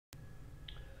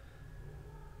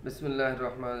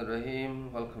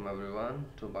Bismillahirrahmanirrahim. Welcome everyone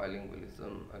to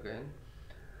Bilingualism again.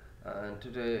 And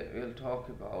today we'll talk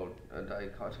about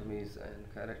dichotomies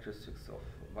and characteristics of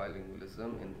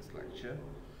bilingualism in this lecture.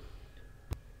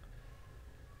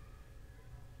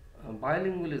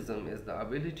 Bilingualism is the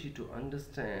ability to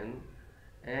understand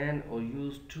and or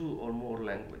use two or more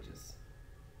languages.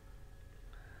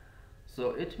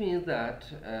 So it means that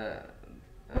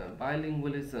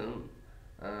bilingualism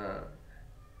uh,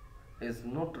 is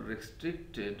not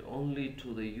restricted only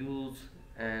to the use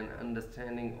and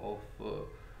understanding of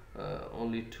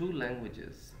only two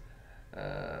languages. Uh,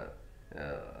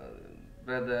 uh,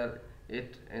 Rather,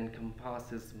 it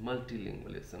encompasses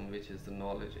multilingualism, which is the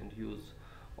knowledge and use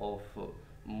of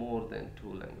more than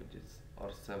two languages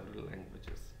or several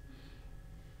languages.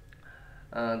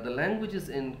 The languages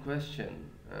in question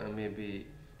may be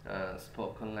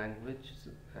spoken language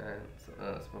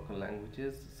and spoken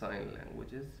languages, sign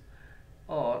languages,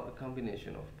 or a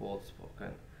combination of both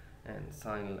spoken and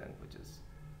sign languages.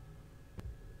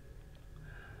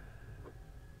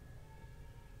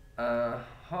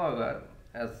 However,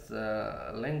 as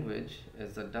language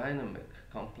is a dynamic,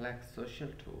 complex social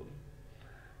tool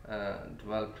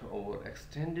developed over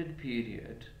extended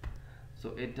period,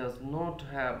 so it does not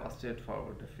have a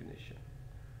straightforward definition.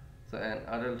 So an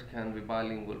adult can be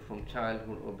bilingual from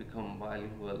childhood or become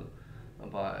bilingual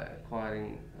by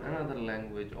acquiring another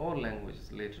language or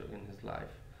languages later in his life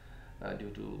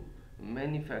due to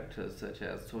many factors such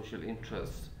as social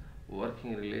interests,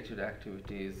 working related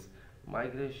activities,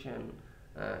 migration,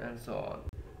 and so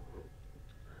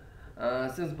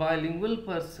on. Since bilingual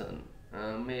person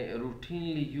may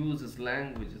routinely use his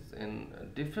languages in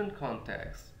different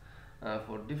contexts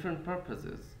for different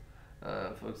purposes,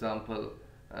 for example,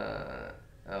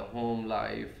 home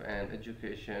life and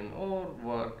education or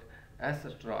work,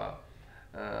 etc.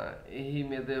 He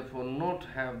may therefore not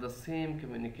have the same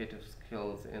communicative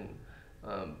skills in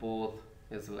both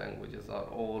his languages or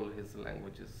all his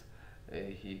languages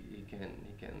he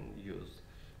can use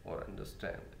or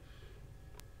understand.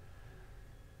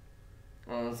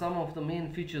 Some of the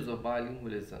main features of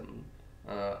bilingualism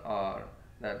are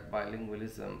that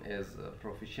bilingualism is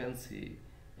proficiency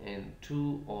in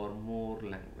two or more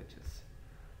languages.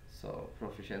 So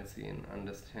proficiency in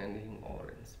understanding or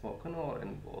in spoken or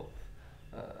in both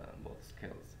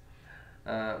skills.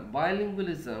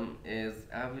 Bilingualism is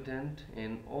evident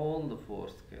in all the four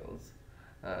skills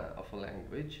of a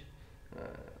language,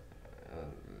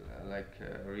 like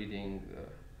reading,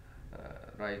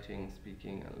 writing,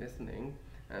 speaking, and listening.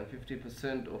 And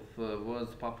 50% of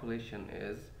world's population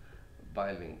is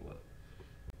bilingual.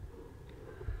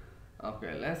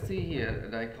 Okay, let's see here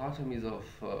dichotomies of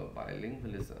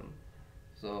bilingualism.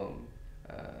 So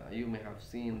you may have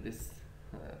seen this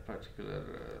particular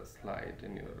slide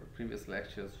in your previous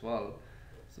lecture as well.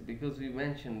 So because we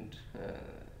mentioned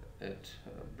it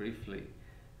briefly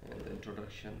in the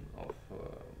introduction of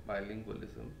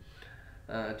bilingualism,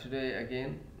 today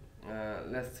again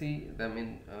let's see them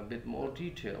in a bit more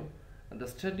detail. The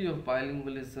study of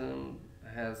bilingualism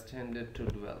has tended to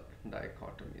develop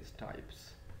dichotomies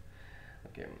types.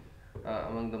 Okay.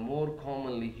 Among the more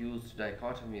commonly used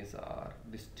dichotomies are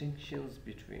distinctions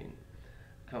between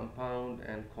compound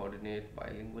and coordinate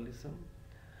bilingualism,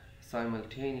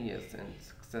 simultaneous and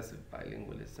successive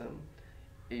bilingualism,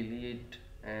 elite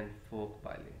and folk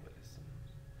bilingualism.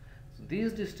 So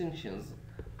these distinctions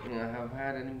have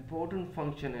had an important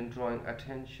function in drawing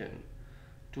attention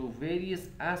to various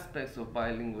aspects of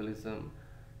bilingualism,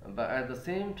 but at the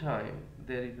same time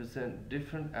they represent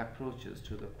different approaches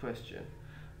to the question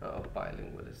of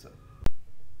bilingualism.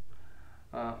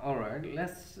 Alright,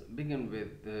 let's begin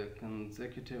with the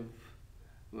consecutive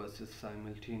versus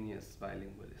simultaneous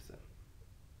bilingualism.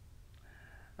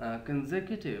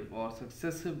 Consecutive or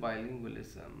successive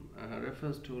bilingualism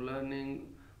refers to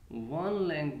learning one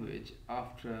language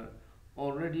after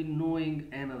already knowing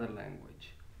another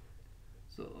language.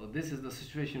 So this is the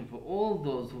situation for all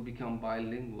those who become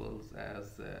bilinguals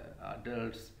as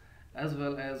adults, as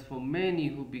well as for many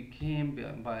who became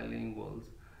bilinguals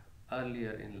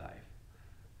earlier in life.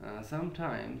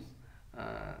 Sometimes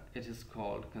it is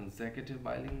called consecutive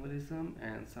bilingualism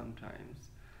and sometimes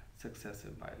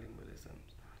successive bilingualism.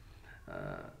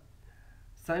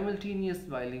 Simultaneous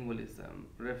bilingualism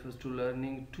refers to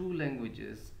learning two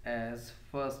languages as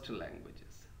first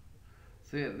languages.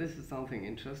 So yeah, this is something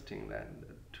interesting, that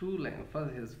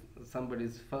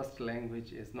somebody's first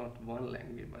language is not one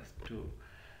language but two.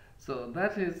 So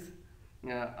that is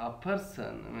a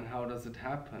person. I mean, how does it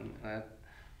happen?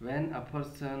 When a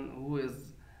person who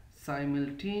is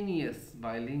simultaneous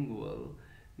bilingual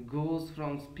goes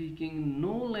from speaking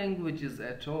no languages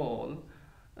at all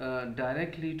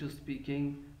directly to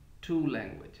speaking two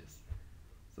languages.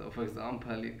 So, for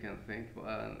example, you can think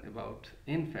about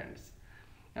infants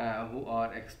who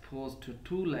are exposed to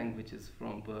two languages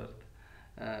from birth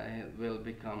will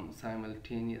become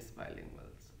simultaneous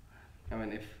bilinguals. I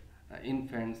mean, if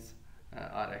infants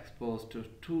are exposed to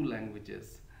two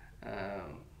languages,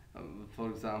 for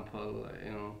example,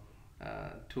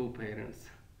 two parents,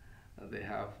 they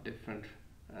have different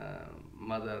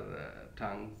mother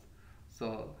tongues.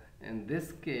 So, in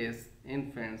this case,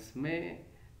 infants may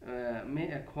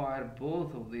acquire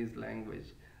both of these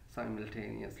languages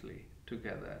simultaneously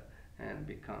together and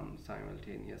become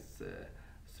simultaneous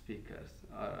speakers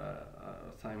or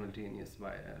simultaneous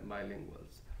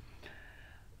bilinguals.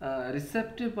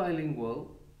 Receptive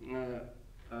bilingual.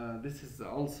 This is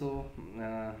also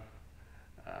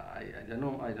I don't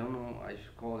know. I don't know. I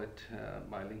should call it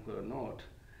bilingual or not,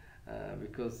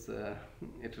 because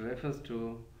it refers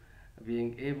to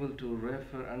being able to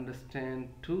refer,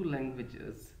 understand two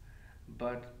languages,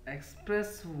 but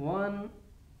express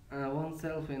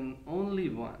oneself in only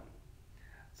one.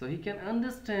 So he can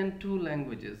understand two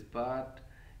languages, but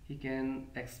he can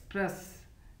express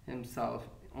himself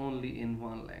only in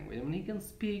one language. I mean, he can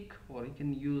speak or he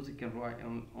can write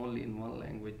only in one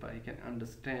language, but he can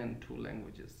understand two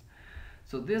languages.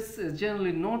 So this is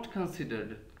generally not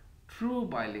considered true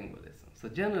bilingualism. So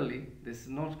generally, this is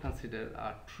not considered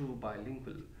a true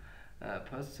bilingual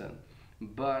person,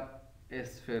 but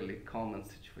it's fairly common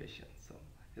situation. So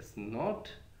it's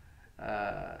not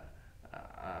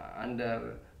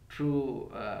under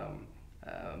true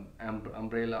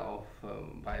umbrella of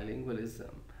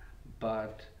bilingualism,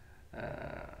 but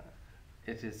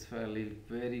it is fairly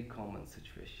very common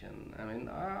situation. I mean,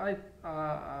 I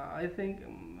think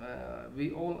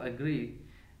we all agree,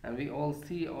 and we all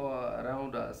see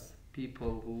around us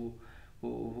people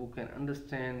who can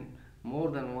understand more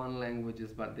than one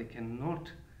languages, but they cannot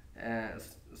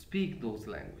speak those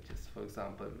languages. For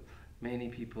example, many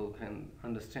people can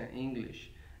understand English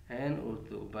and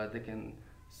Urdu, but they can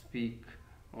speak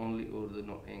only Urdu,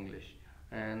 not English.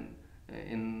 And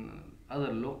in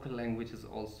other local languages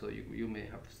also, you may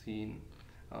have seen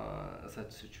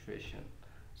such situation.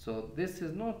 So this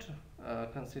is not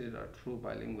considered a true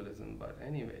bilingualism, but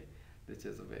anyway, this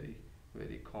is a very,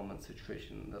 very common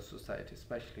situation in the society,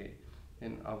 especially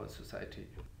in our society.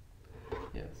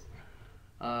 Yes.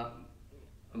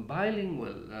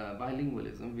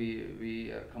 Bilingualism,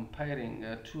 we are comparing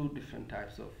two different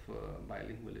types of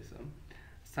bilingualism.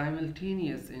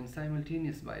 Simultaneous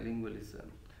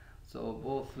bilingualism. So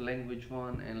both language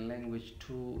 1 and language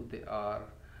 2, they are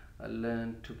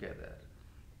learned together.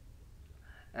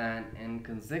 And in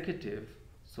consecutive,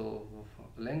 so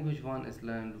language 1 is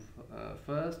learned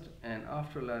first, and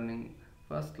after learning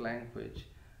first language,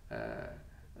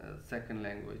 second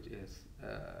language is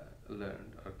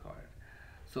learned or acquired.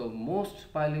 So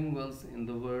most bilinguals in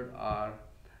the world are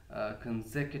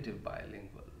consecutive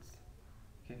bilinguals.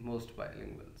 Okay, most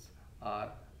bilinguals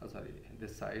are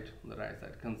this side, on the right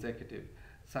side, consecutive.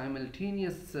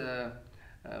 Simultaneous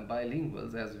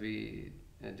bilinguals, as we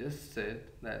just said,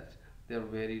 that they're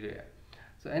very rare.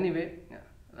 So anyway, yeah.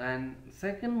 And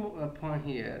second point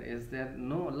here is that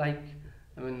no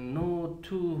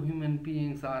two human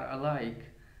beings are alike.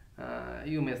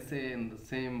 You may say in the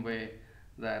same way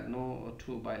that no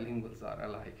two bilinguals are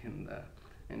alike in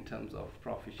terms of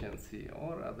proficiency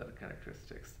or other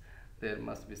characteristics. There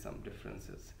must be some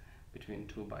differences between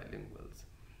two bilinguals.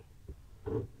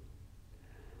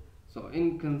 So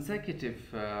in consecutive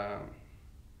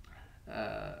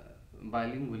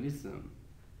bilingualism,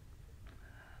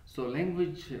 so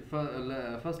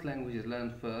first language is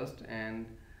learned first, and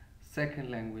second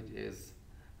language is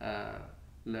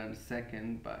learned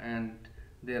second, and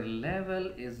their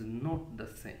level is not the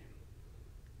same.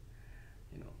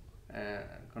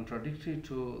 Contradictory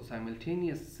to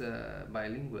simultaneous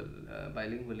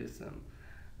bilingualism,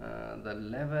 the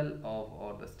level of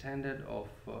or the standard of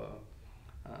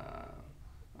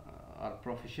or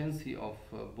proficiency of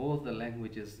both the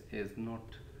languages is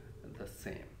not the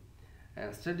same.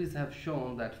 And studies have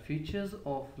shown that features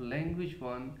of language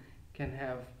 1 can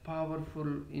have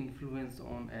powerful influence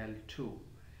on L2.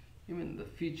 Even the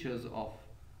features of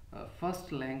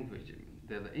first language,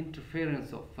 the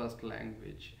interference of first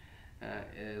language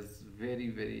is very,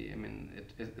 very,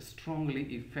 it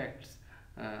strongly affects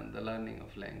the learning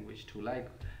of language 2.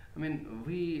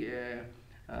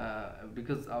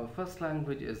 Because our first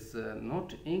language is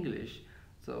not English,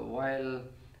 so while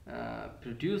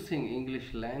producing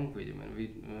English language,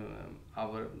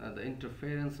 the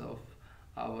interference of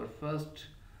our first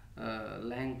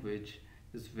language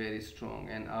is very strong,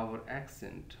 and our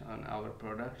accent on our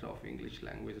product of English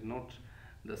language is not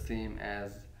the same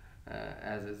as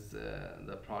is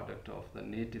the product of the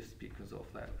native speakers of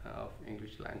that of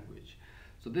English language.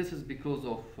 So this is because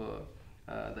of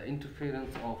the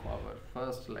interference of our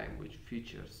first language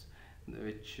features,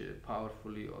 which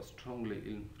powerfully or strongly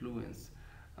influence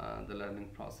the learning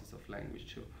process of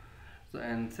language too. So,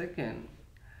 and second,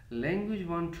 language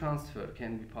one transfer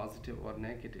can be positive or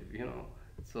negative, you know.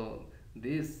 So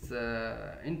this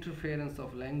interference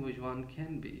of language one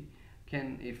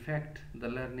can affect the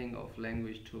learning of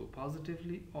language two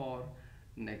positively or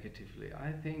negatively.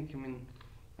 I think, I mean,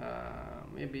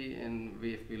 maybe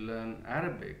if we learn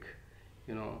Arabic,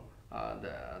 you know,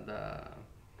 the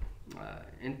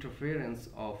interference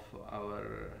of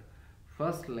our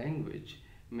first language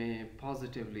may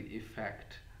positively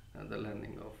affect the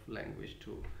learning of language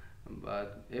too.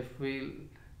 But if we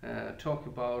talk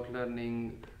about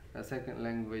learning a second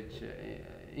language,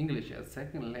 English as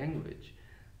second language,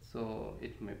 so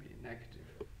it may be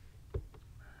negative.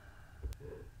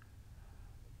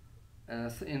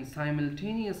 In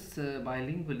simultaneous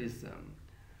bilingualism,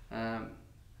 um,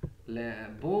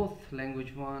 both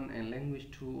language one and language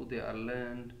two, they are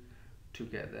learned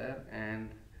together,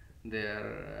 and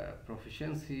their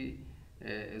proficiency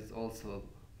is also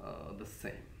the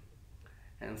same.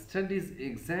 And studies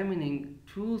examining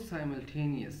two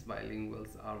simultaneous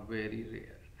bilinguals are very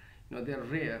rare. You know, they're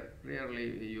rare.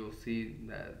 Rarely you see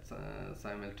that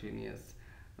simultaneous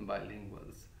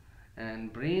bilinguals.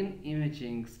 And brain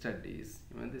imaging studies,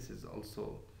 I mean, this is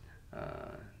also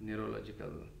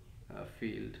neurological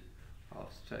field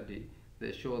of study.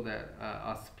 They show that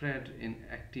a spread in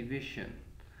activation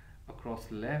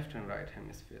across left and right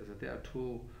hemispheres. There are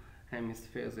two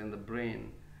hemispheres in the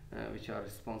brain which are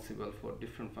responsible for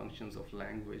different functions of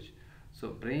language. So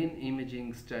brain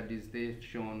imaging studies, they've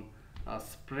shown a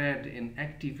spread in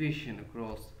activation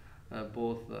across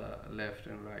both left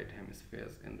and right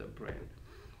hemispheres in the brain.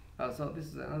 So this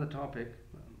is another topic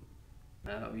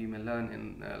we may learn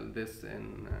in this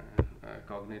in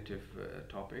cognitive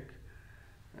topic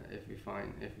if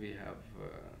we have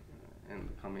in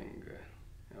the coming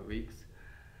weeks.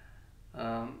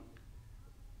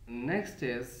 Next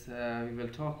is we will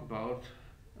talk about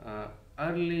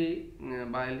early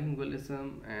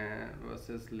bilingualism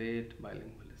versus late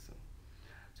bilingualism.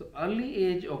 So early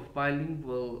age of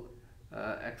bilingual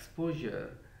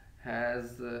exposure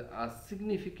has a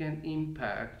significant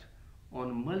impact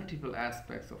on multiple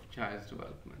aspects of child's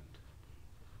development,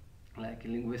 like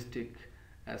linguistic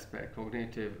aspect,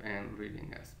 cognitive and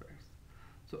reading aspects.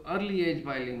 So early age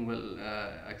bilingual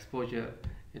exposure,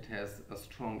 it has a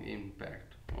strong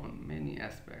impact on many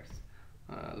aspects,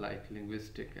 like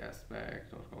linguistic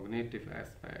aspect or cognitive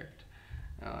aspect,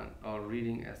 or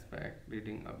reading aspect,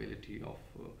 reading ability of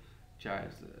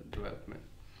child's development.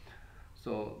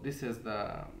 So this is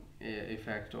the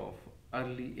effect of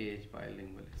early age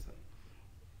bilingualism.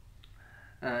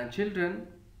 Children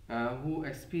who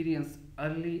experience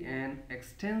early and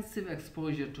extensive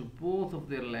exposure to both of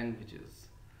their languages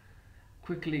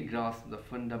quickly grasp the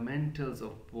fundamentals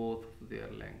of both of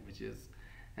their languages,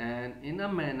 and in a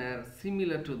manner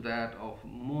similar to that of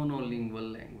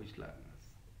monolingual language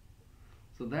learners.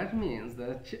 So that means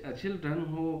that children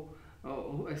who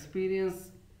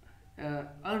experience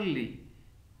early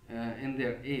in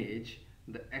their age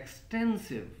the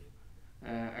extensive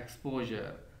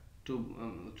exposure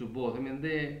to both. I mean,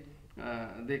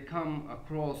 they come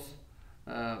across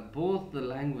both the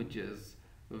languages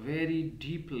very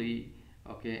deeply,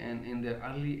 okay, and in their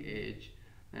early age,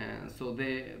 so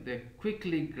they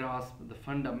quickly grasp the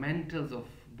fundamentals of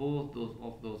both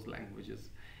those languages,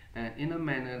 and in a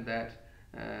manner that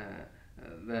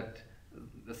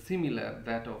similar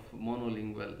that of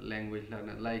monolingual language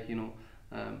learner, like, you know,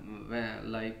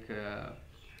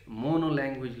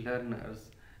 monolanguage learners,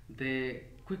 they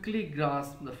quickly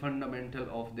grasp the fundamental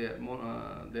of their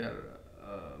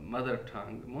mother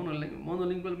tongue.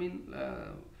 Monolingual means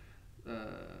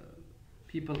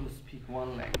people who speak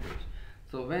one language.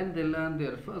 So when they learn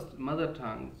their first mother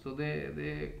tongue, so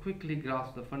they quickly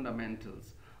grasp the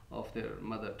fundamentals of their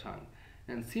mother tongue.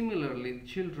 And similarly,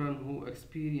 children who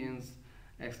experience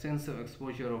extensive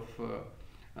exposure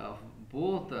of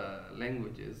both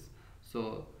languages,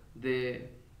 so they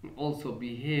also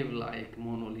behave like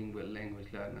monolingual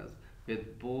language learners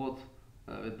with both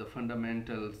with the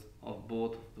fundamentals of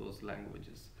both of those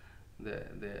languages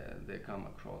they come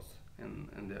across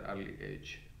in their early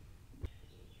age.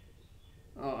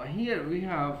 Here we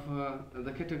have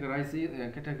the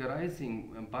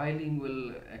categorizing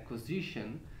bilingual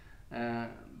acquisition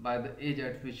by the age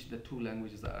at which the two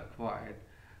languages are acquired,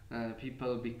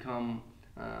 people become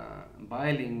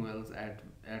bilinguals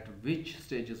at which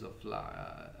stages of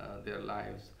their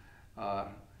lives are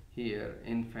here: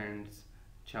 infants,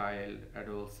 child,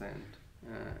 adolescent.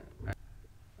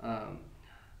 Um,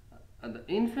 the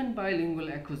infant bilingual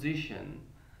acquisition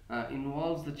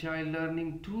involves the child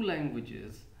learning two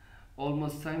languages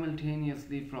almost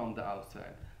simultaneously from the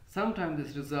outside. Sometimes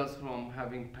this results from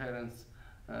having parents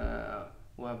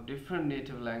who have different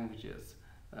native languages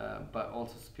but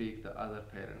also speak the other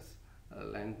parents'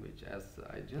 language, as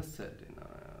I just said in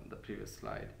the previous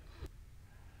slide.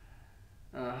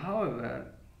 However,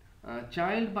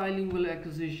 child bilingual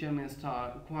acquisition may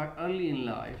start quite early in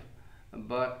life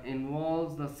but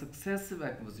involves the successive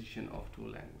acquisition of two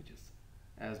languages,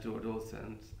 as do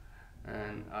adolescents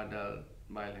and adult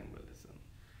bilingualism.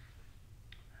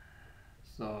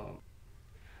 So,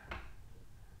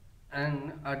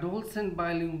 an adolescent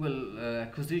bilingual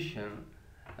acquisition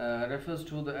refers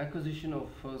to the acquisition of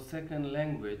a second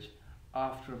language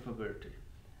after puberty,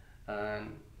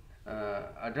 and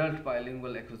adult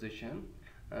bilingual acquisition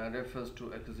refers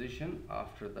to acquisition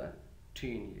after the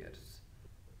teen years.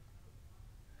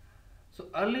 So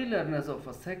early learners of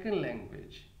a second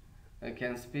language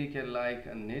can speak it like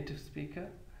a native speaker,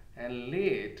 and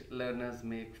late learners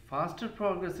make faster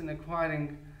progress in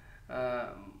acquiring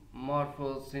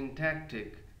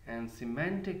morphosyntactic and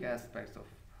semantic aspects of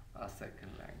a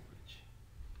second language.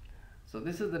 So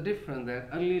this is the difference, that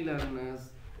early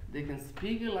learners, they can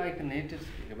speak it like a native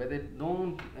speaker, but they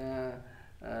don't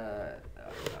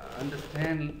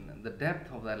understand the depth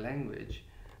of the language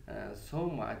so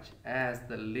much as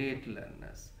the late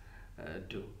learners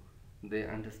do. They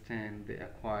understand, they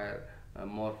acquire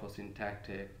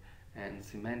morphosyntactic and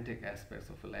semantic aspects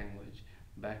of a language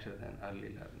better than early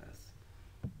learners.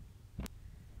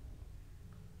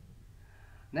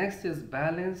 Next is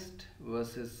balanced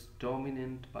versus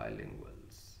dominant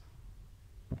bilinguals.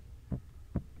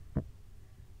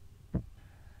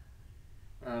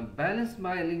 Balanced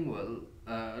bilingual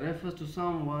refers to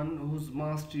someone whose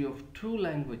mastery of two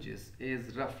languages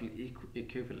is roughly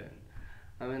equivalent.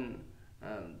 I mean,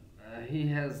 he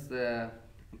has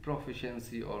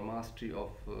proficiency or mastery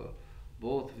of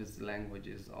both his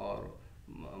languages, or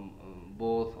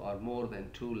both or more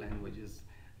than two languages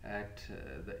at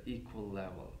the equal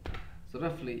level. So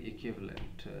roughly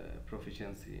equivalent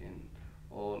proficiency in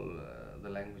all the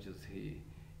languages he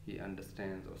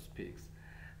understands or speaks.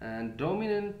 And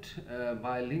dominant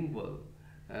bilingual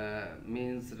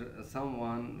means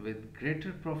someone with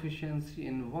greater proficiency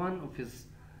in one of his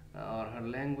or her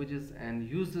languages and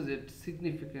uses it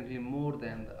significantly more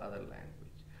than the other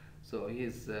language. So he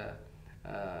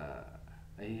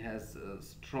has a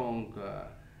stronger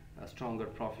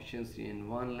proficiency in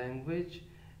one language,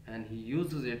 and he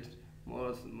uses it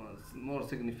more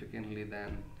significantly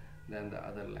than the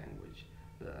other language,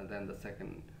 than the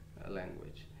second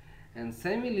language. And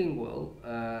semilingual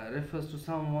refers to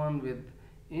someone with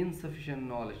insufficient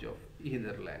knowledge of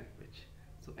either language.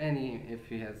 So if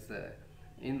he has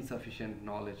insufficient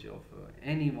knowledge of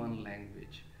any one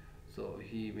language, so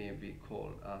he may be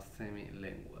called a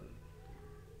semilingual.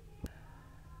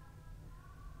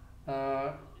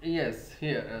 Yes,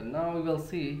 here now we will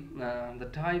see the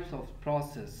types of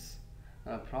processes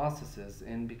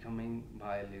in becoming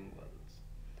bilinguals.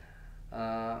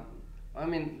 I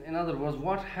mean, in other words,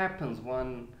 what happens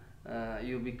when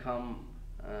you become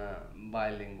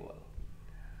bilingual?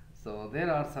 So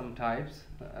there are some types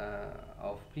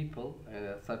of people.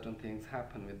 Certain things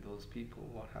happen with those people.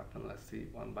 What happened? Let's see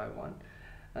one by one.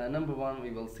 Number one,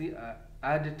 we will see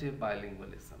additive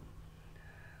bilingualism.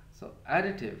 So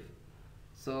additive.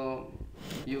 So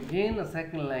you gain a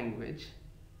second language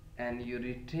and you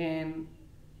retain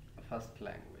a first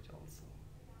language also.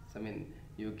 So I mean,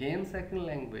 you gain second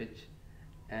language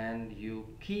and you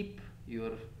keep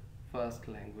your first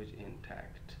language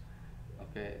intact.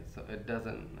 Okay, so it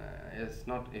doesn't, it's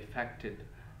not affected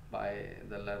by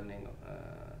the learning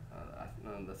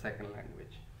of the second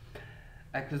language.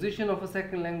 Acquisition of a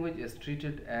second language is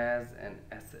treated as an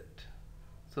asset.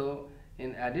 So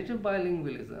in additive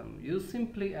bilingualism, you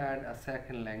simply add a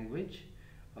second language,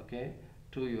 okay,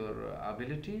 to your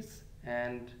abilities,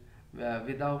 and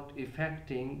without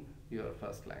affecting your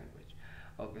first language.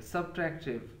 Okay,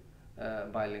 subtractive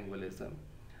bilingualism,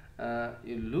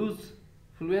 you lose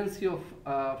fluency of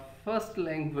first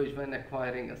language when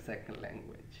acquiring a second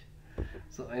language.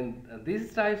 So in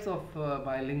these types of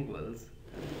bilinguals,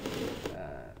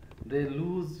 they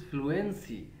lose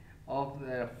fluency of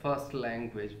their first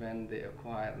language when they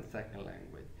acquire the second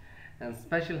language. And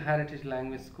special heritage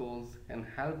language schools can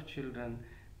help children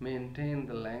maintain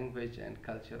the language and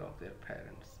culture of their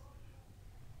parents.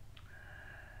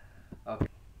 Okay.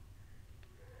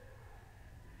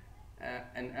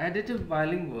 And additive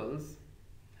bilinguals,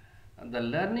 the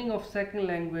learning of second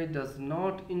language does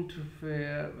not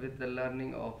interfere with the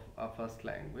learning of a first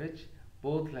language.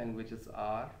 Both languages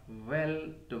are well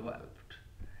developed.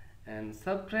 And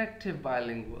subtractive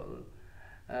bilingual,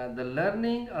 the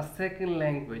learning a second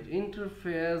language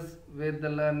interferes with the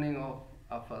learning of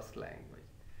a first language.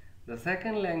 The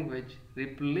second language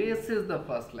replaces the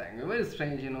first language. Very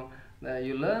strange, you know.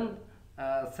 You learn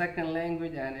second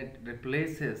language and it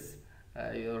replaces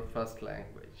your first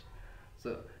language.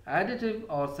 So additive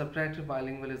or subtractive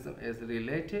bilingualism is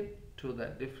related to the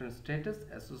different status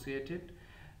associated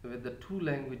with the two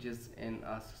languages in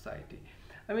our society.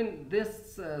 I mean,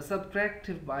 this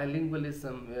subtractive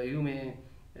bilingualism, you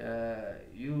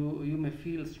may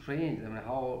feel strange. I mean,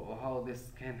 how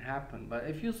this can happen. But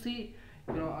if you see,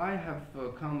 you know, I have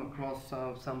come across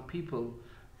some people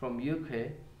from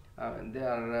UK. They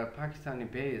are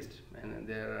Pakistani based, and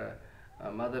their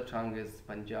mother tongue is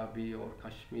Punjabi or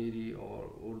Kashmiri or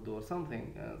Urdu or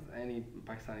something, any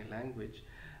Pakistani language.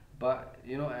 But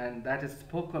you know, and that is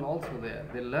spoken also there.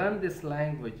 They learn this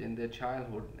language in their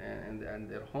childhood and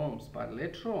their homes, but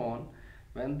later on,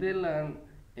 when they learn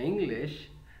English,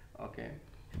 okay,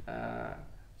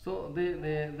 so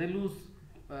they lose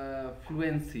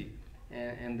fluency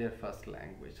in their first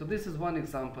language. So this is one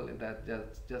example that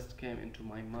just came into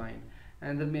my mind,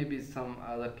 and there may be some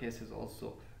other cases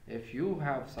also. If you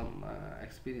have some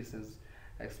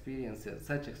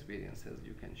such experiences,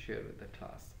 you can share with the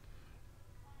class.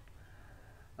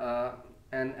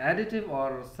 And additive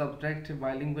or subtractive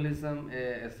bilingualism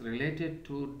is related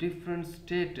to different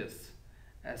status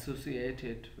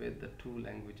associated with the two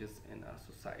languages in our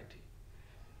society.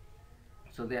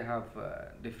 So they have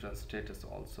different status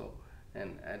also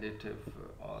in additive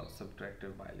or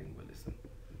subtractive bilingualism.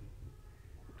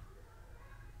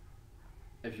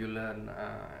 If you learn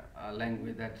a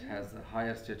language that has a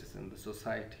higher status in the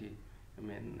society, I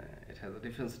mean, it has a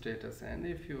different status, and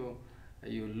if you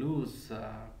lose,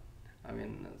 I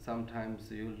mean, sometimes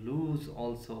you lose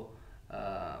also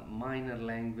minor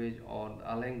language or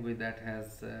a language that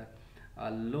has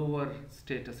a lower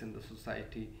status in the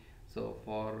society. So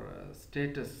for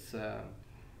status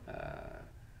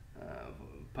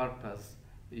purpose,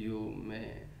 you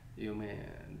may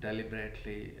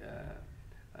deliberately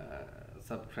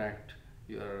subtract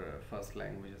your first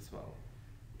language as well.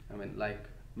 I mean, like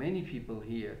many people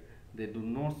here, they do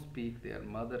not speak their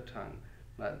mother tongue,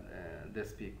 but they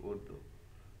speak Urdu.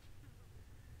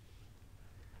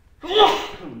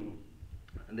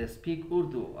 They speak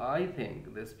Urdu. I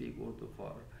think they speak Urdu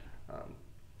for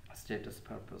status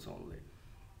purpose only.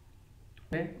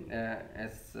 Okay,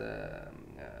 as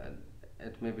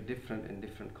it may be different in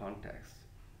different contexts.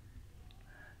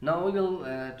 Now we will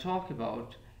talk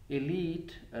about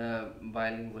elite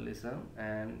bilingualism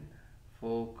and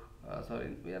folk.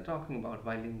 Sorry, we are talking about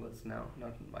bilinguals now,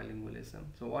 not bilingualism.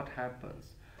 So what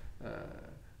happens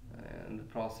in the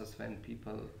process when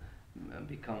people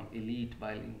become elite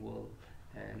bilingual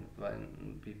and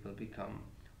when people become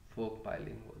folk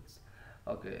bilinguals?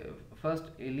 Okay, first,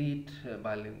 elite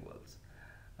bilinguals.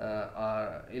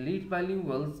 Elite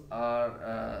bilinguals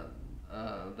are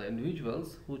the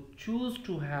individuals who choose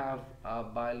to have a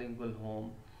bilingual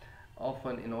home,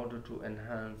 often in order to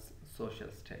enhance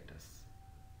social status.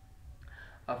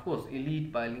 Of course,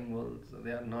 elite bilinguals,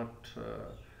 they are not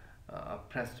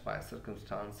oppressed by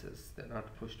circumstances. They're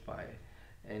not pushed by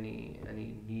any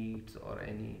needs or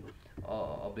any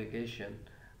obligation.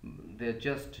 They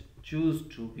just choose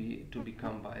to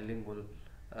become bilinguals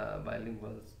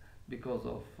because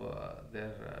of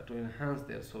their to enhance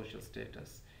their social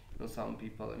status. You know, some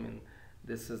people, I mean,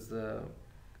 this is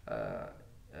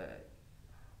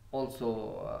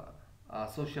also a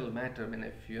social matter. I mean,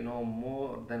 if you know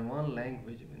more than one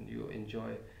language, I mean, you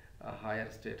enjoy a higher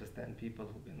status than people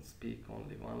who can speak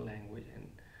only one language,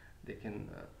 and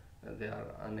they are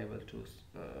unable to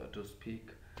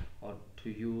speak or to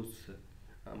use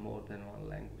more than one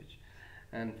language.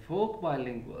 And folk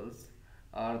bilinguals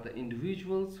are the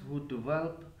individuals who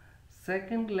develop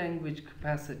second language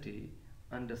capacity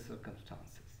under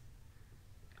circumstances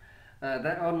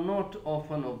that are not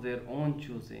often of their own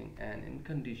choosing and in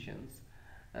conditions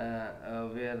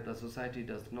where the society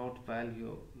does not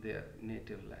value their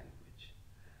native language.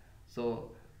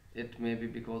 So it may be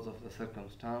because of the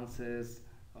circumstances,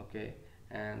 okay,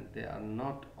 and they are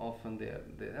not often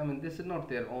I mean, this is not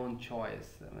their own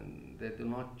choice. I mean, they do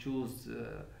not choose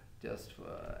just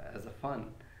as a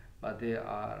fun, but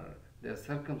their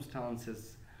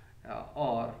circumstances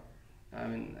or I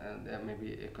mean, there may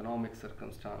be economic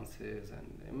circumstances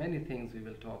and many things. We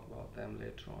will talk about them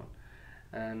later on.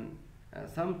 And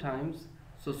sometimes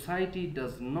society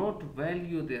does not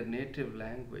value their native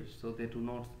language, so they do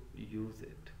not use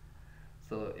it.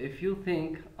 So if you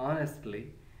think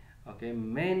honestly, okay,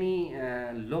 many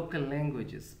local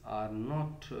languages are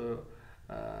not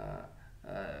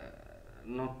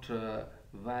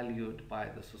valued by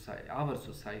the society, our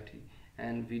society,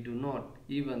 and we do not,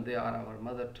 even they are our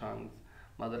mother tongues,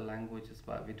 mother languages,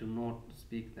 but we do not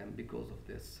speak them because of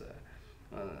this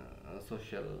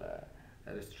social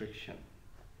restriction.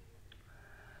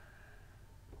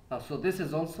 So this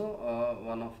is also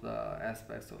one of the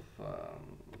aspects of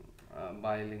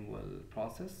bilingual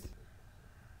process.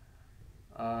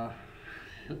 Uh,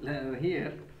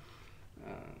 Here,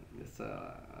 it's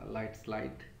a light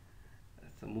slide.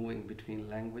 It's moving between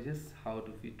languages. How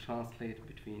do we translate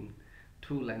between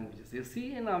two languages? You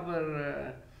see, in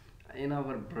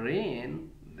our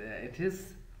brain, it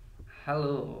is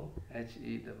hello,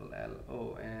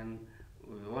 HELLO, and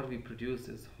what we produce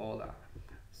is hola.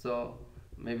 So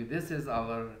maybe this is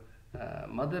our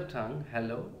mother tongue,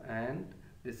 hello, and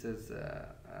this is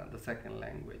the second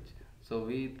language. So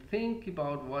we think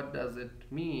about what does it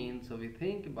mean. So we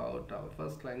think about our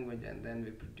first language and then we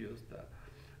produce the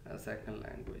second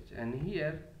language. And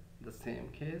here the same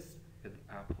case with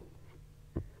apple.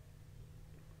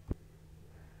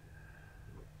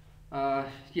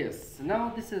 Yes,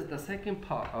 now this is the second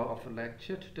part of the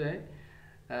lecture today.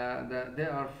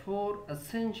 There are four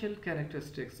essential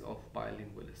characteristics of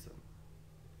bilingualism.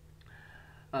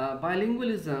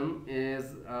 Bilingualism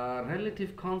is a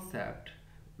relative concept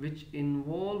which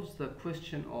involves the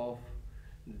question of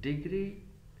degree,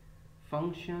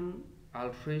 function,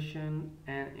 alteration,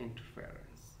 and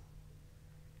interference.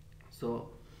 So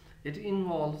it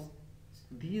involves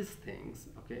these things,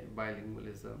 okay,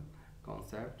 bilingualism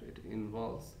concept, it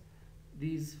involves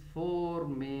these four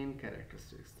main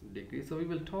characteristics, degree. So we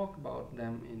will talk about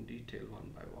them in detail one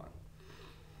by one.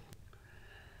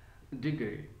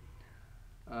 Degree.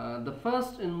 The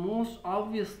first and most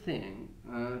obvious thing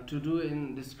to do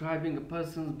in describing a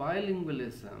person's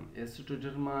bilingualism is to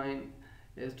determine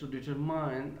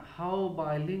how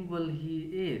bilingual he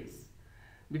is,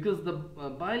 because the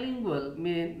bilingual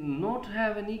may not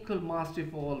have an equal mastery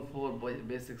of all four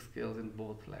basic skills in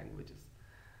both languages.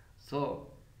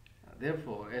 So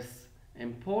therefore it's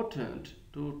important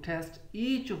to test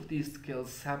each of these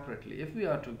skills separately if we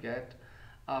are to get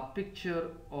a picture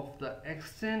of the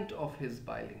extent of his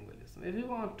bilingualism. If you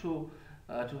want to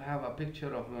have a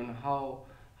picture of how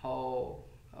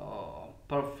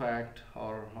perfect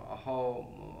or how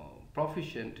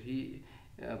proficient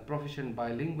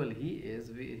bilingual he is,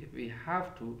 we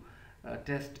have to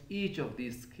test each of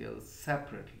these skills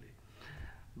separately.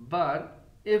 But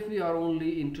if we are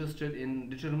only interested in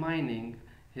determining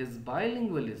his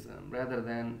bilingualism rather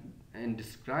than in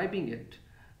describing it,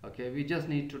 okay, we just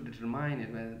need to determine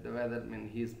it whether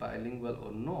he is bilingual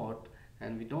or not,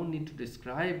 and we don't need to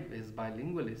describe his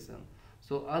bilingualism.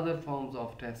 So other forms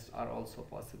of tests are also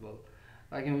possible.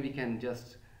 Like we can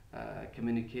just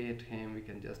communicate him, we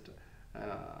can just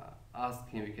ask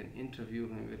him, we can interview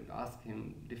him, we can ask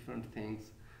him different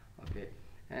things, okay,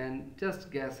 and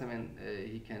just guess him, and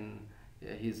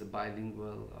he's a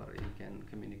bilingual, or he can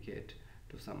communicate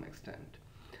to some extent.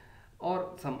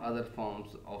 Or some other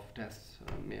forms of tests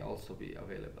may also be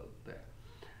available there.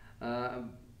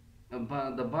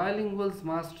 But the bilingual's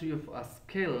mastery of a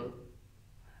skill,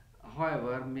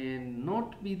 however, may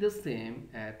not be the same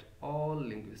at all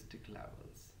linguistic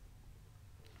levels.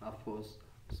 Of course,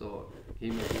 so he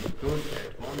may be good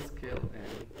at one skill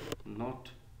and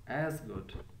not as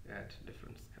good at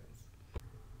different skills.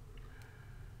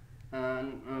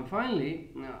 And finally,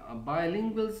 a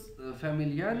bilingual's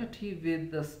familiarity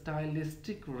with the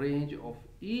stylistic range of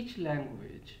each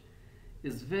language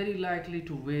is very likely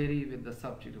to vary with the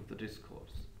subject of the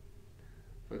discourse.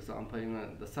 For example,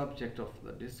 the subject of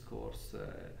the discourse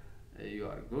you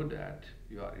are good at,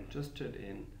 you are interested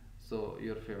in, so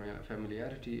your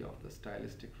familiarity of the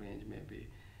stylistic range may be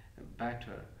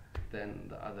better than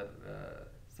the other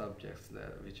subjects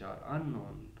which are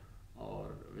unknown, or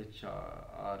which you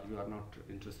are not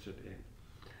interested in.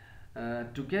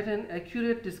 To get an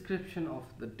accurate description of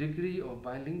the degree of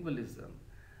bilingualism,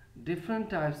 different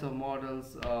types of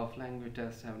models of language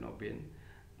tests have now been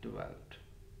developed.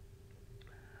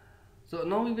 So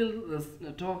now we will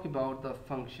talk about the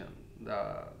function,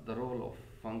 the role of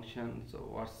function. So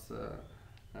what's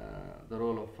the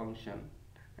role of function,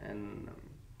 and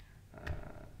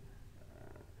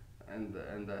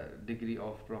the degree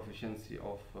of proficiency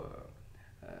of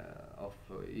of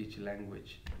each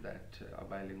language that a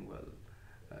bilingual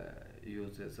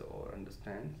uses or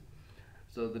understands.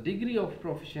 So the degree of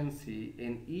proficiency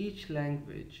in each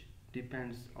language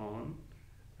depends on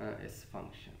its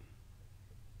function.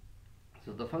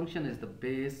 So the function is the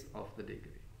base of the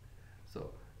degree.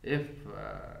 So if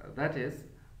that is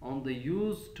on the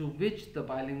use to which the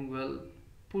bilingual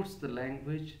puts the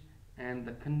language and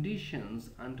the conditions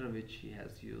under which he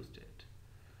has used it.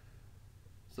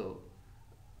 So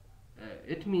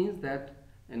it means that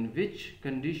in which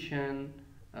condition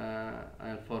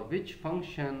and for which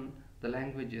function the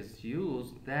language is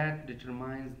used, that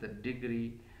determines the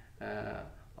degree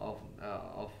of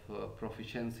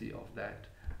proficiency of that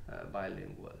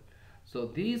bilingual. So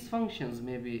these functions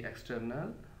may be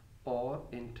external or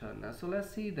internal. So let's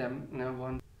see them now.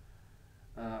 One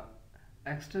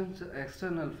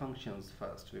external functions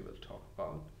first we will talk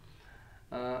about.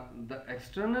 The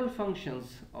external functions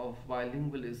of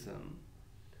bilingualism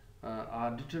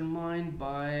are determined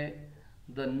by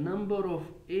the number of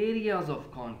areas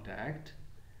of contact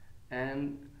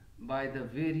and by the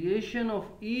variation of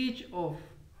each of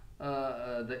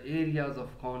the areas of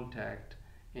contact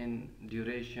in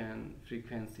duration,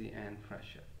 frequency and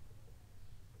pressure.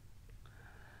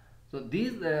 So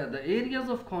these the areas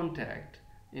of contact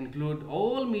include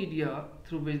all media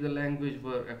through which the language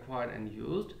were acquired and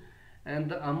used, and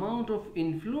the amount of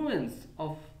influence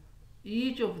of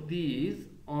each of these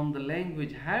on the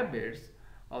language habits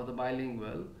of the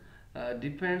bilingual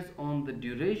depends on the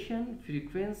duration,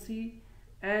 frequency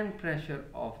and pressure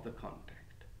of the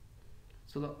contact.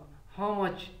 So how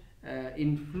much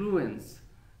influence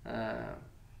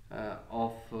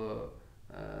of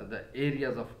the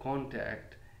areas of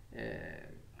contact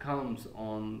comes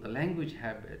on the language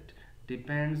habit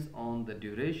depends on the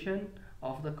duration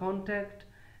of the contact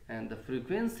and the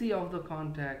frequency of the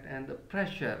contact and the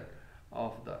pressure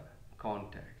of the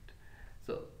contact.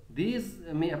 So these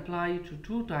may apply to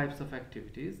two types of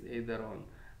activities, either on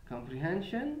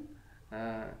comprehension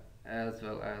as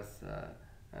well as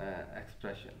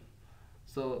expression.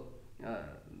 So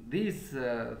these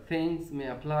things may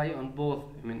apply on both,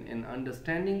 I mean, in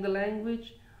understanding the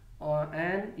language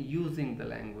and using the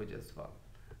language as well.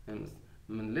 I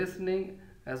mean listening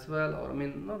as well, or I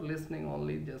mean not listening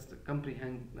only, just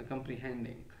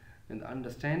comprehending and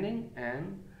understanding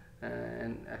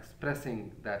and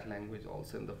expressing that language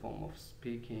also in the form of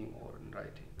speaking or in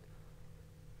writing.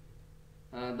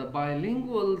 The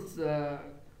bilingual's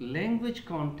language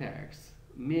contacts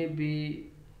may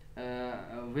be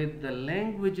with the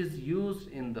languages used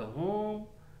in the home,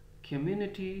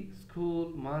 community, school,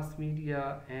 mass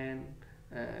media and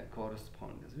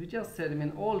correspondence. We just said, I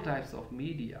mean, all types of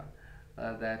media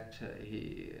that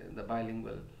the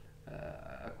bilingual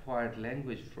acquired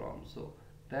language from. So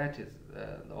that is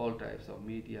all types of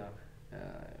media.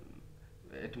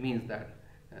 It means that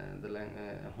the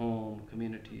home,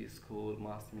 community, school,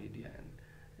 mass media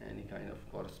and any kind of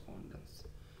correspondence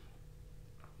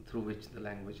through which the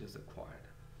language is acquired.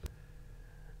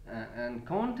 And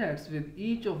contacts with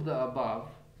each of the above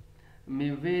may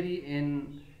vary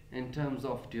in terms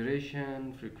of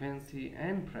duration, frequency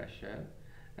and pressure,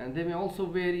 and they may also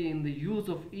vary in the use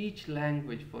of each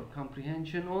language for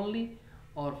comprehension only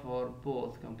or for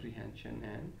both comprehension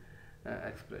and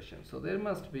expression. So there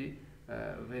must be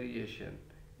variation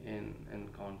in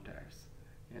contacts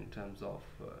in terms of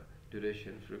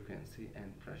duration, frequency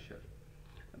and pressure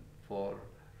for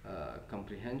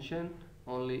comprehension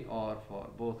only or for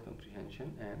both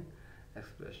comprehension and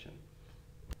expression.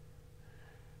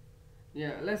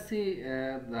 Yeah, let's see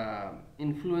the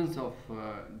influence of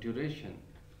duration.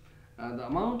 The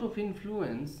amount of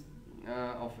influence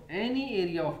of any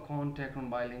area of contact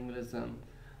on bilingualism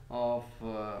of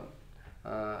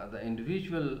the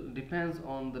individual depends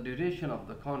on the duration of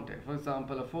the contact. For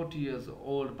example, a 40 years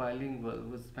old bilingual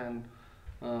who spent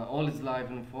all his life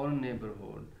in a foreign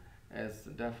neighborhood is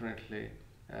definitely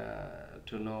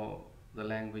to know the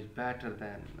language better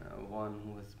than one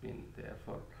who has been there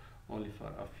for only for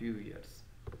a few years.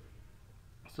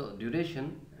 So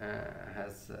duration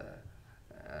has a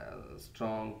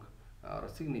strong or a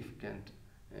significant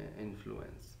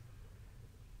influence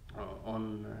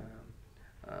on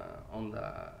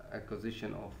the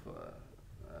acquisition of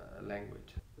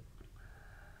language.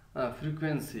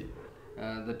 Frequency.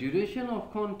 The duration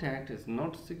of contact is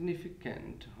not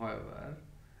significant, however,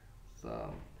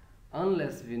 so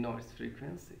unless we know its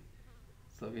frequency.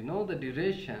 So we know the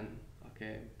duration,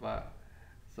 okay, but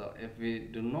so if we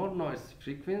do not know its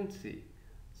frequency,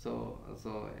 so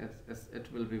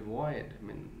it will be void. I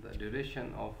mean, the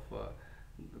duration of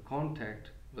the contact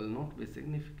will not be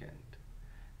significant.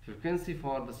 Frequency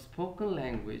for the spoken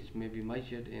language may be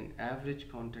measured in average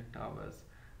contact hours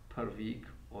per week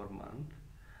or month.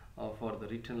 For the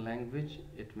written language,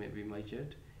 it may be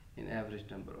measured in average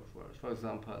number of words. For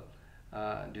example,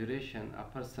 duration, a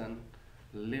person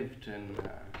lived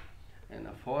in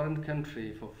a foreign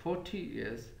country for 40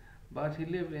 years, but he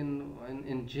lived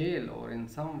in jail or in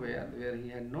somewhere where he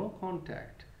had no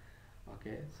contact.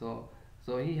 Okay, so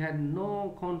he had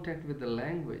no contact with the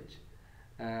language,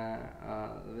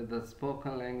 with the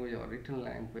spoken language or written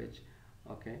language.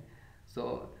 Okay,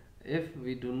 so if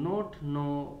we do not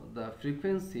know the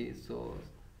frequency, so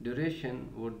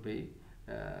duration would be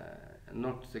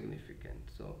not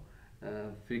significant. So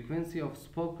frequency of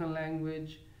spoken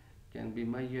language can be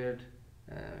measured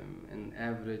in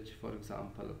average, for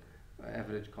example,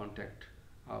 average contact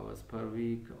hours per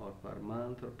week or per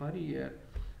month or per year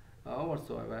or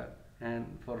whatsoever.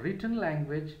 And for written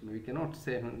language, we cannot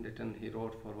say when written he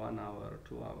wrote for 1 hour or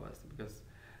 2 hours, because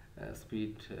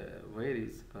speed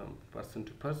varies from person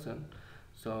to person.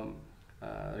 So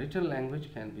written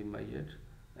language can be measured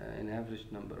in average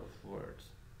number of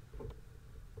words.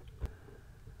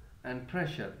 And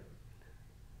pressure.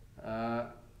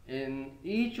 In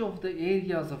each of the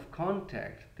areas of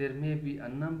contact, there may be a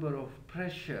number of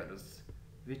pressures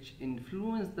which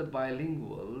influence the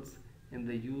bilinguals in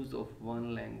the use of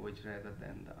one language rather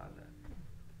than the other.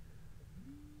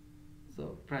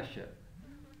 So pressure.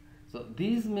 So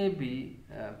these may be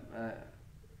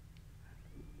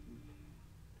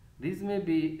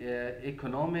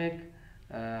economic,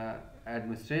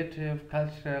 administrative,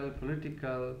 cultural,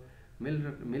 political,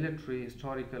 military,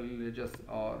 historical, religious,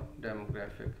 or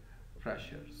demographic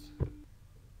pressures.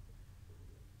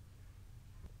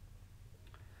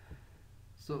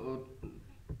 So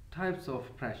types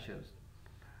of pressures.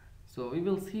 So we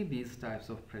will see these types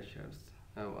of pressures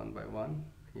one by one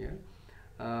here.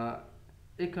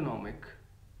 Economic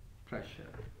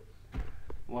pressure.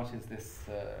 What is this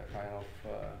kind of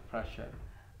pressure?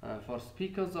 For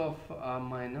speakers of a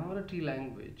minority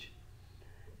language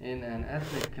in an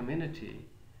ethnic community,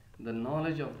 the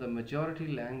knowledge of the majority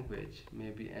language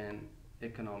may be an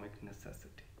economic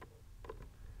necessity.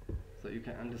 So you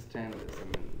can understand this. I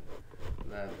mean,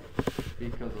 that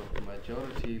speakers of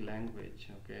majority language,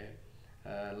 okay,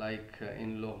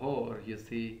 in Lahore, you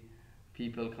see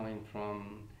people coming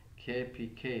from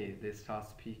KPK, they start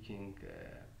speaking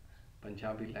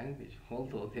Punjabi language,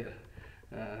 although their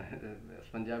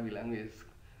Punjabi language is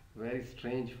very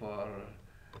strange for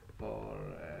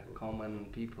common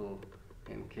people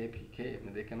in KPK. I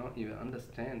mean, they cannot even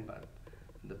understand, but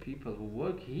the people who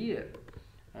work here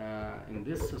in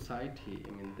this society,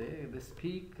 I mean, they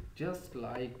speak just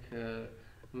like,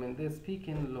 they speak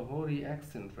in Lahori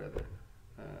accent rather,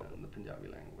 the Punjabi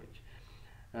language.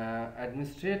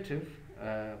 Administrative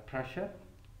pressure.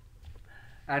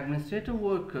 Administrative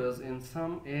workers in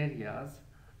some areas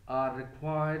are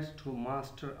required to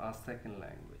master a second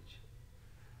language.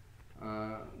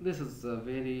 This is a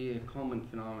very common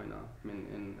phenomenon. I mean,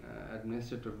 in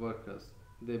administrative workers,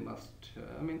 they must.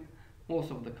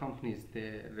 Most of the companies,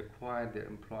 they require their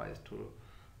employees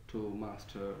to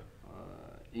master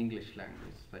English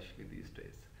language, especially these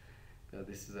days.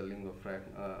 This is a lingua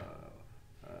franca.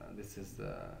 This is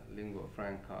the lingua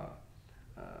franca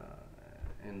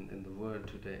in the world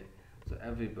today. So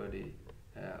everybody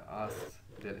asks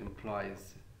their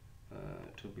employees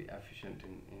to be efficient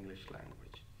in English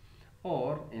language.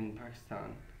 Or in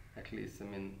Pakistan, at least,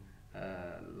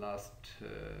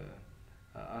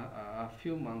 a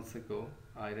few months ago,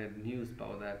 I read news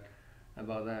about that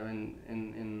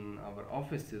in our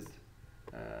offices,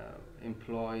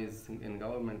 employees in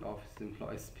government office,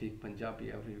 employees speak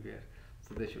Punjabi everywhere,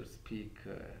 so they should speak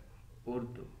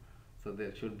Urdu. So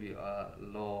there should be a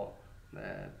law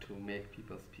to make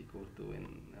people speak Urdu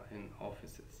in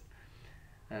offices.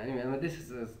 Anyway, this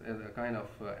is a kind of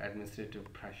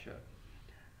administrative pressure,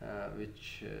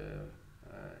 which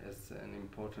is an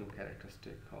important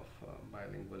characteristic of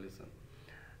bilingualism.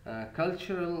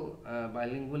 Cultural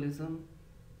bilingualism.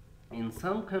 In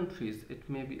some countries, it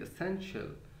may be essential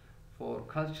for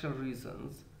cultural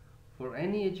reasons for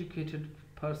any educated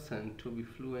person to be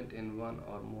fluent in one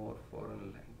or more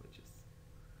foreign languages.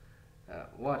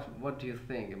 What do you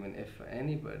think? If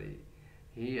anybody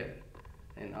here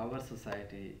in our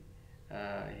society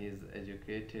is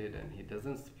educated and he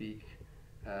doesn't speak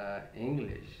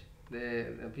English,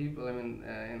 the people,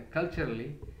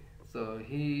 culturally, so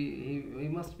he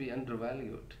must be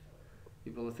undervalued.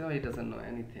 People will say, oh, he doesn't know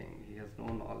anything, he has no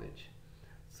knowledge.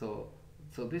 So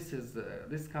this is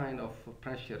this kind of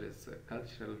pressure is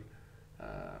cultural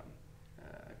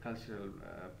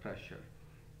pressure.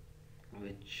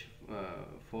 which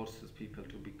forces people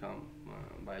to become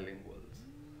bilinguals.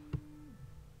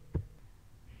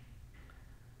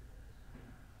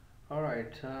 All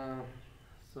right,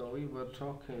 so we were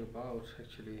talking about,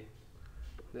 actually,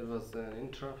 there was an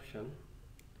interruption.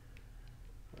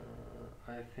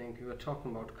 I think we were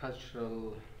talking about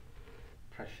cultural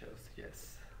pressures,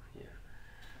 yes,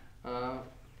 yeah.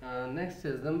 Next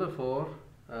is number 4,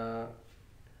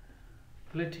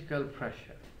 political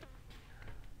pressure.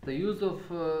 The use of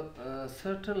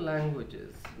certain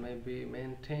languages may be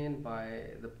maintained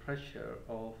by the pressure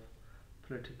of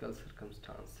political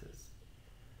circumstances.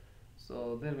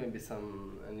 So there may be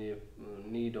some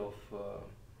need of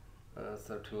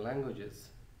certain languages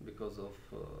because of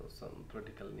some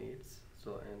political needs.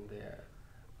 So, and they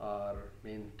are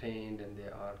maintained and they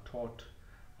are taught,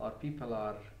 or people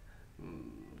are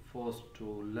forced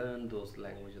to learn those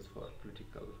languages for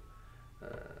political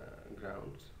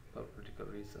grounds, for political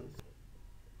reasons.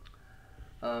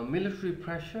 Military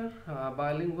pressure. A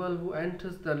bilingual who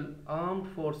enters the armed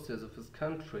forces of his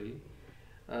country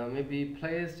may be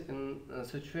placed in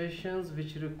situations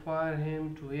which require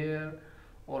him to hear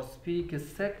or speak his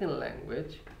second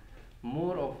language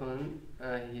more often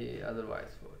he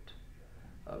otherwise would,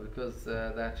 because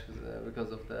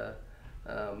because of the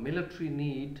military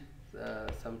need.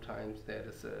 Sometimes there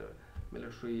is a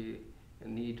military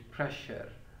need pressure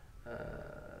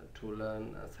to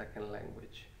learn a second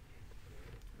language.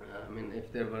 I mean,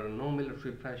 if there were no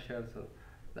military pressure, so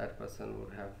that person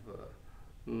would have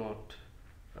not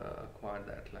acquired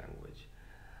that language.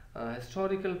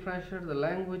 Historical pressure. The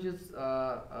languages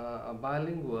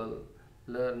bilingual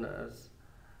learners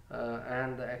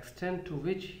and the extent to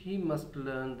which he must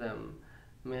learn them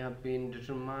may have been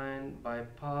determined by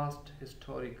past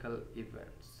historical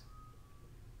events.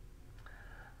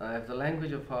 If the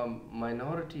language of a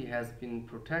minority has been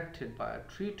protected by a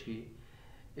treaty,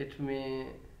 it may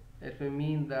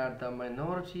mean that the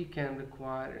minority can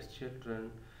require its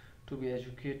children to be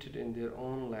educated in their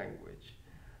own language.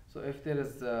 So if there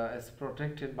is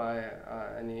protected by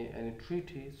any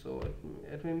treaty, so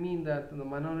it may mean that the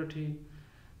minority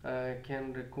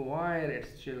can require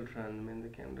its children. I mean, they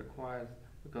can require,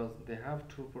 because they have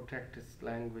to protect its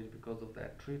language because of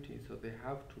that treaty. So they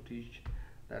have to teach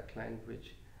that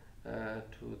language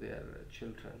to their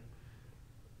children.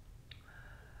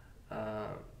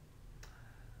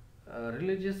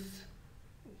 Religious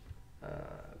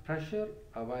pressure.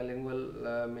 A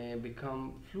bilingual may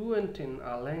become fluent in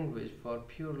a language for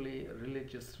purely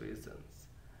religious reasons.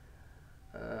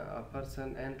 A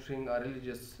person entering a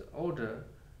religious order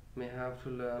may have to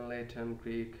learn Latin,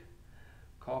 Greek,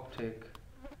 Coptic,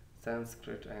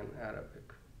 Sanskrit, and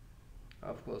Arabic.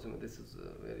 Of course, I mean, this is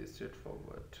very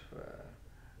straightforward.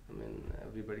 I mean,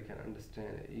 everybody can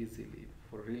understand it easily.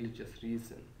 For religious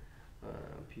reason,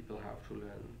 people have to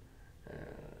learn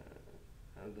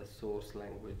the source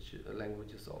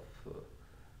languages of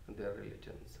their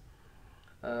religions.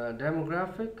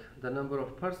 Demographic. The number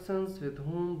of persons with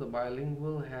whom the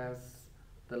bilingual has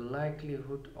the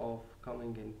likelihood of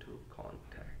coming into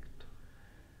contact.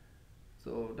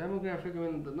 So demographic, I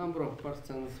mean, the number of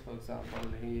persons, for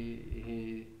example,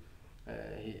 he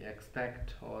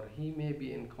expect, or he may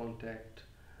be in contact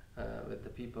with the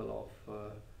people of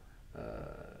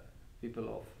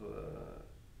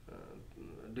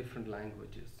different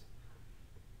languages.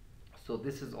 So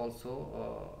this is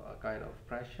also a kind of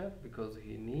pressure, because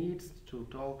he needs to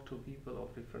talk to people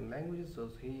of different languages, so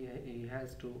he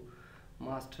has to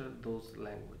master those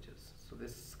languages. So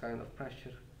this kind of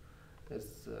pressure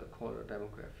is called a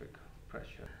demographic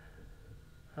pressure.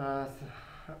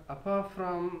 Apart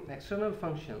from external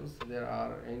functions, there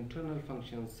are internal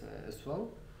functions as well.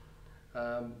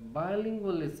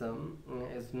 Bilingualism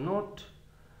is not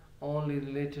only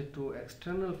related to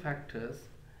external factors,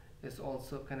 is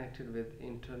also connected with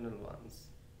internal ones.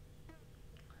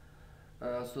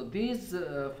 So these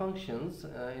functions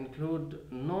include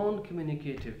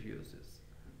non-communicative uses.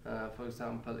 For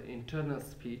example, internal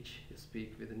speech, you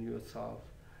speak within yourself,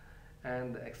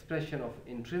 and the expression of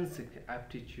intrinsic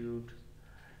aptitude,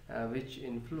 which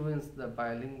influence the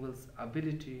bilingual's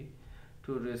ability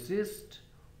to resist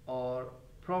or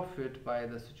profit by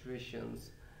the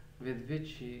situations with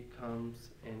which he comes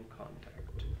in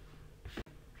contact.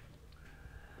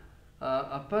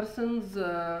 A person's,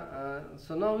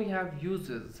 so now we have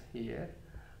uses here.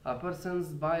 A person's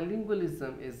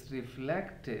bilingualism is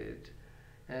reflected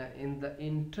in the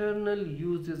internal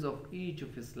uses of each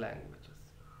of his languages.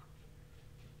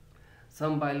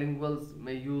 Some bilinguals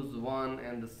may use one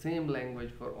and the same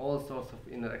language for all sorts of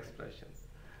inner expressions.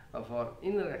 For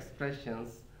inner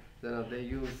expressions, They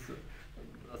use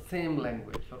the same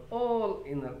language for all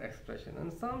inner expression,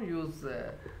 and some use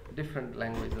different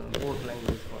language and both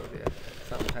language for their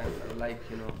sometimes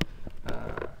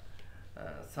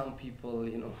some people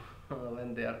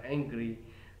when they are angry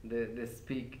they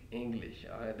speak English,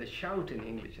 they shout in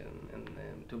English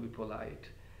and to be polite.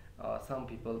 Some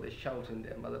people they shout in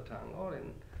their mother tongue or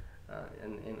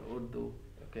in Urdu.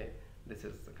 Okay, this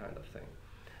is the kind of thing.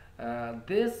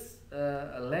 This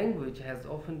language has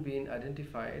often been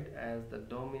identified as the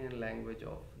dominant language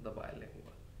of the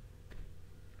bilingual.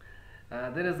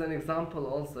 There is an example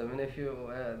also. I mean, if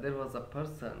you there was a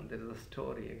person, there is a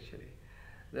story actually.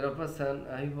 There was a person.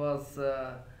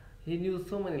 He knew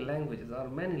so many languages or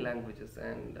many languages,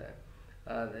 and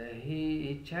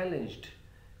he challenged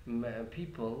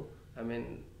people. I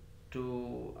mean,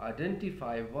 to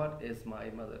identify what is my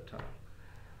mother tongue.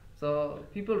 So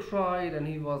people tried, and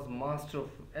he was master of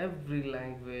every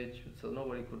language. So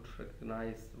nobody could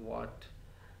recognize what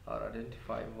or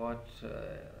identify what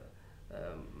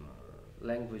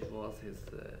language was his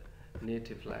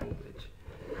native language.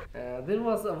 There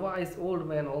was a wise old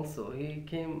man also. He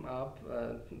came up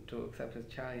to accept his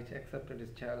challenge. He accepted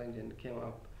his challenge and came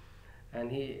up,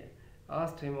 and he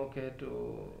asked him, okay,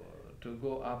 to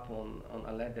go up on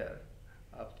a ladder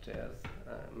upstairs.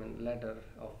 I mean, ladder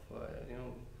of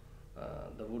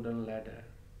the wooden ladder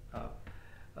up.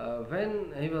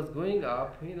 When he was going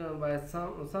up, by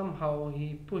somehow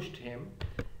he pushed him,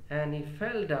 and he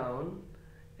fell down,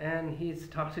 and he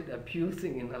started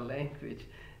abusing in a language.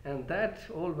 And that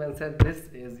old man said, "This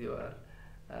is your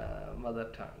mother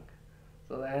tongue."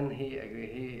 So then he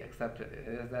agreed. He accepted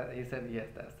it. He said, "Yes,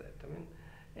 that's it." I mean,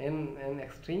 in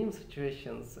extreme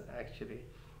situations, actually,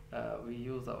 we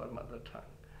use our mother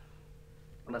tongue.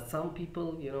 But some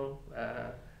people,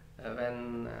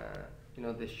 when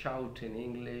they shout in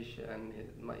English, and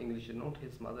English is not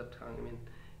his mother tongue. I mean,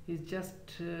 he's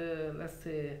just let's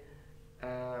say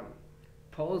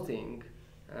posing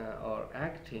or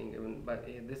acting. I mean, but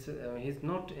this is, he's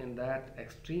not in that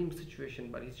extreme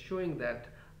situation, but he's showing that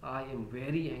I am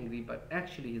very angry, but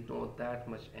actually he's not that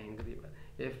much angry. But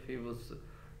if he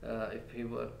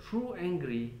were true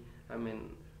angry, I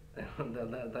mean,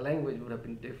 the language would have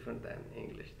been different than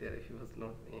English there if he was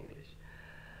not English.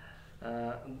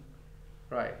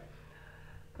 Right.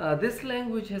 This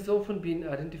language has often been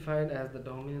identified as the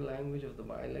dominant language of the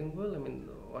bilingual. I mean,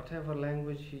 whatever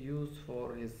language he used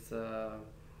for his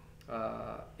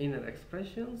inner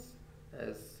expressions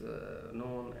is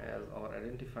known as or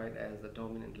identified as the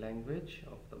dominant language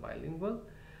of the bilingual.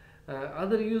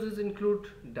 Other uses include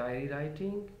diary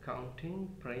writing, counting,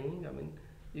 praying. I mean,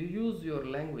 you use your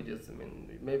languages. I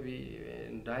mean, maybe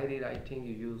in diary writing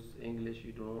you use English.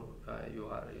 You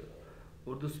are a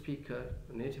Urdu speaker,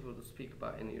 native Urdu speaker,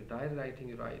 but in your diary writing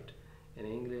you write in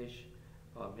English,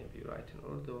 or maybe you write in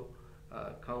Urdu.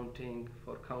 Counting,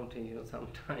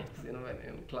 sometimes when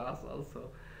in class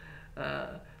also,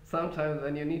 sometimes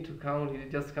when you need to count, you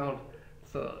just count.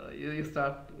 So you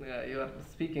start, you are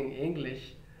speaking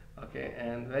English, okay,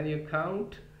 and when you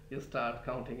count, you start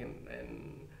counting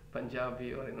in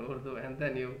Punjabi or in Urdu, and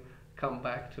then you come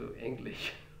back to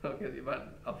English. Okay,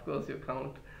 but of course you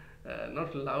count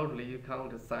not loudly, you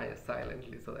count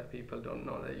silently, so that people don't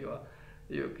know that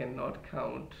you cannot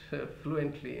count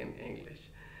fluently in English.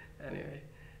 Anyway,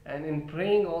 and in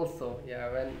praying also,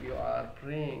 when you are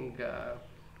praying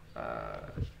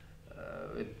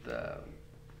with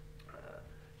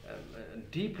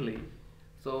deeply,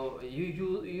 so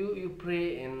you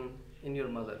pray in your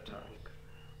mother tongue.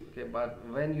 Okay, but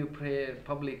when you pray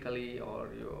publicly or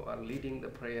you are leading the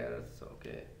prayers,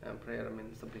 okay, and prayer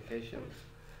means supplications,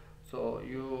 so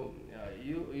you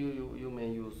may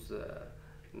use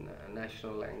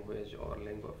national language or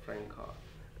lingua franca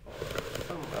or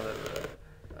some other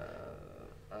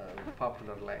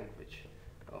popular language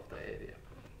of the area.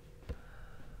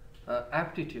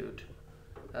 Aptitude.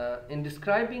 In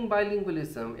describing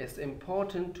bilingualism, it's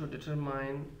important to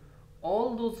determine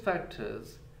all those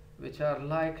factors which are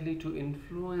likely to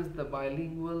influence the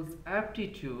bilingual's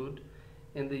aptitude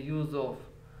in the use of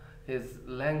his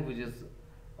languages,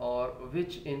 or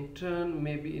which in turn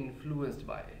may be influenced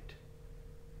by it.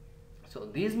 So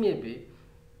these may be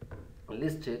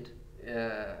listed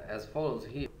as follows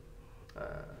here.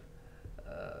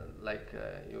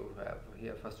 You have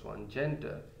here first one,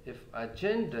 gender. If a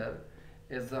gender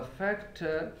is a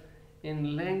factor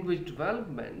in language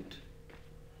development,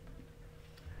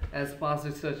 as past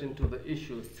research into the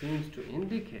issue seems to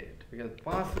indicate, because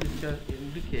past research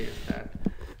indicates that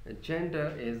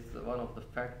gender is one of the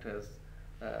factors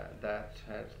that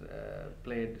has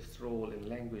played this role in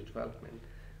language development,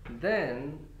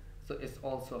 then So it's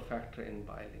also a factor in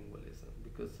bilingualism,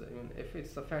 because I mean, if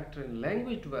it's a factor in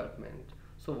language development,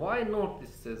 so why not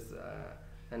this is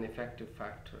an effective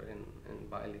factor in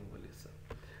bilingualism?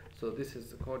 So this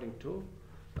is according to,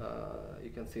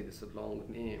 you can see this is a long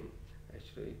name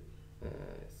actually,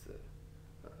 it's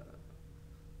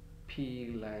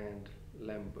P. Land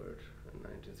Lambert in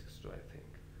 1962, I think.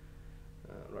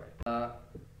 Right.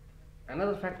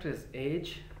 Another factor is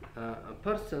age.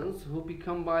 Persons who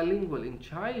become bilingual in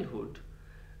childhood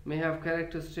may have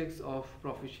characteristics of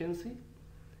proficiency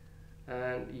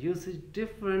and usage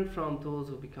different from those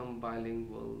who become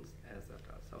bilinguals as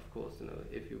adults. Of course, you know,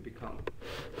 if you become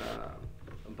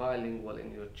bilingual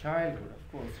in your childhood,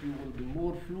 of course, you will be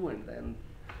more fluent than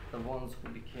the ones who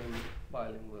became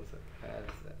bilinguals as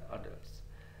adults.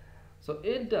 So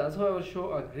it does, however,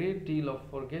 show a great deal of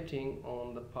forgetting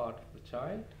on the part of the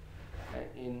child.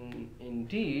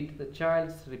 Indeed, the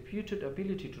child's reputed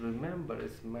ability to remember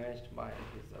is matched by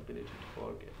his ability to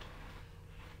forget.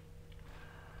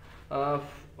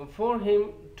 For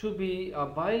him to be a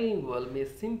bilingual may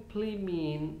simply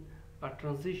mean a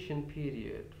transition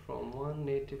period from one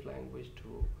native language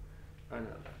to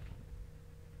another.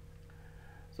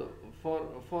 So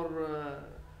for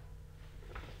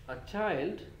a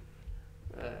child,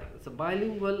 so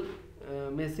bilingual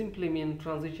may simply mean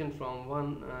transition from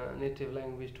one native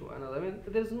language to another. I mean,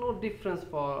 there is no difference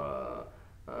for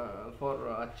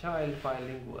a child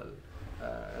bilingual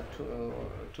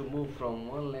to move from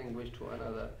one language to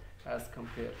another as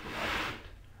compared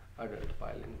to adult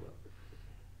bilingual,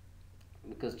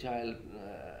 because child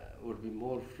would be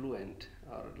more fluent,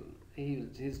 or he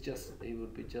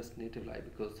would be just native like,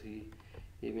 because he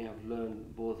may have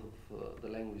learned both of the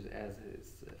languages as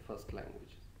his first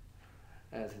language,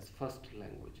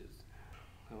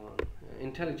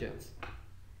 Intelligence.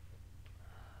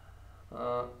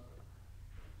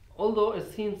 Although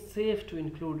it seems safe to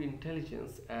include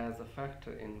intelligence as a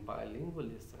factor in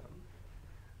bilingualism,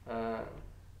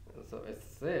 so it's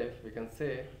safe, we can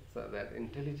say, so that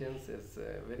intelligence is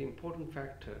a very important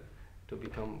factor to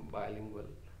become bilingual,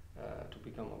 to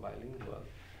become a bilingual.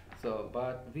 So,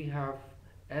 but we have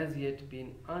as yet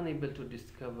been unable to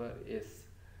discover its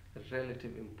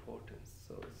relative importance.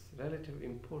 So its relative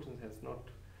importance has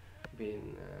not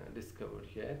been discovered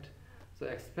yet. So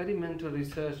experimental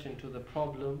research into the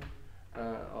problem,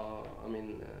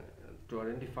 to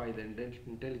identify the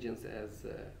intelligence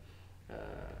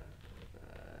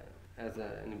as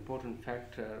an important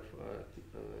factor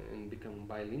in becoming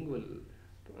bilingual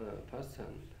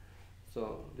person.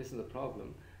 So this is the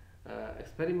problem.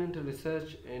 Experimental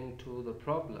research into the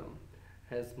problem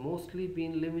has mostly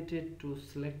been limited to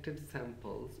selected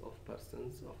samples of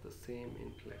persons of the same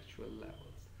intellectual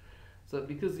levels. So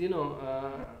because, you know,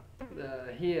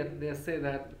 here they say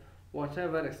that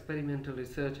whatever experimental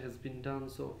research has been done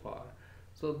so far,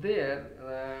 so there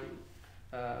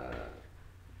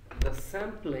the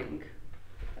sampling,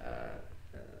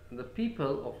 the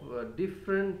people of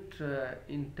different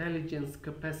intelligence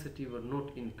capacity were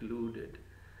not included.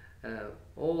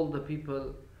 All the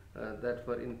people that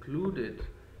were included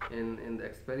in the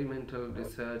experimental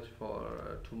research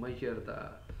to measure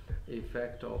the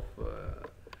effect of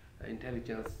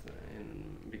intelligence in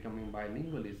becoming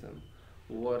bilingualism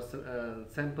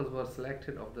samples were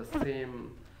selected of the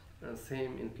same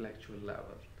intellectual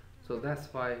level. So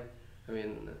that's why, I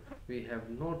mean, we have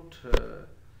not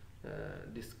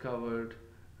discovered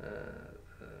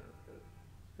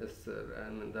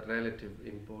the relative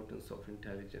importance of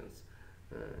intelligence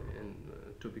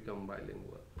to become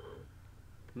bilingual.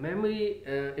 Memory,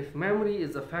 if memory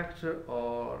is a factor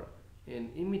or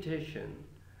in imitation,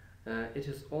 it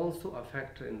is also a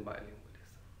factor in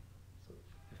bilingualism. So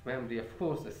if memory, of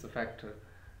course, is a factor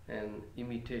in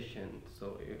imitation,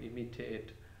 so you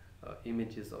imitate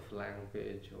images of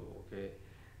language, or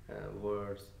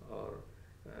words, or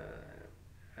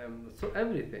so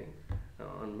everything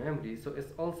on memory, so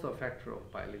it's also a factor of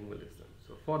bilingualism.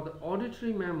 So for the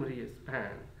auditory memory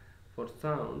span for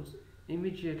sounds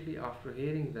immediately after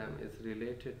hearing them is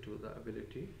related to the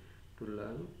ability to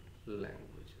learn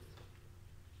languages.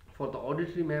 For the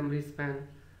auditory memory span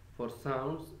for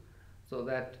sounds, so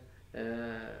that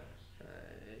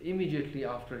immediately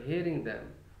after hearing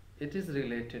them, it is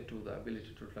related to the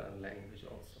ability to learn language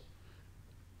also.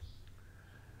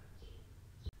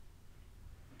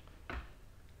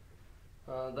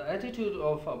 The attitude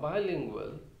of a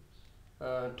bilingual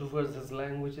towards his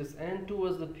languages and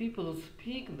towards the people who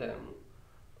speak them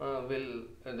will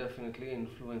definitely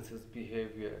influence his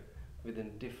behavior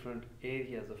within different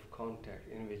areas of contact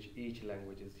in which each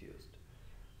language is used.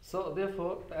 So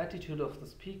therefore, the attitude of the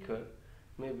speaker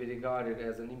may be regarded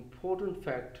as an important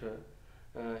factor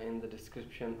in the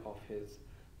description of his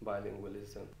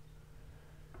bilingualism.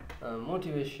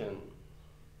 Motivation.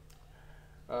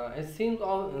 It seems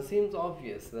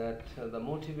obvious that the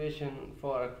motivation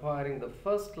for acquiring the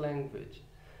first language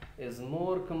is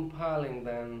more compelling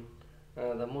than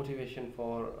the motivation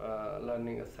for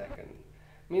learning a second.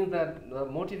 Means that the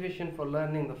motivation for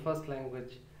learning the first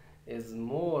language is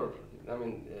more,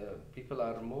 people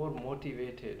are more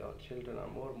motivated, or children are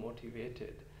more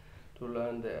motivated to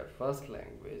learn their first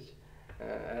language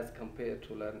as compared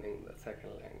to learning the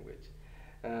second language.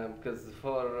 Because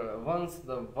for once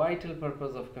the vital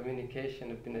purpose of communication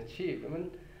has been achieved,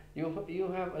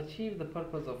 you have achieved the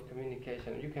purpose of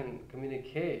communication. You can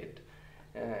communicate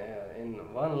in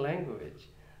one language.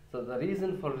 So the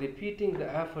reason for repeating the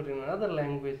effort in another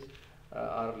language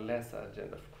are less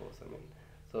urgent, of course.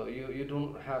 So you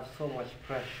don't have so much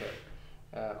pressure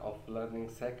of learning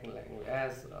second language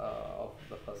as of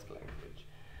the first language.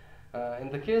 In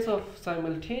the case of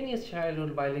simultaneous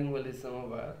childhood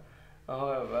bilingualism,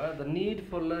 however, the need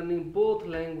for learning both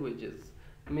languages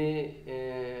may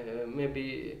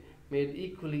be made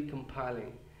equally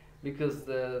compelling, because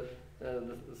the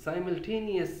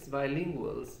simultaneous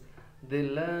bilinguals, they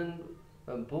learn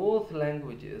both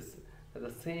languages at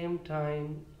the same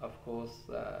time. Of course,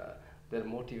 their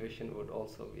motivation would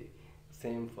also be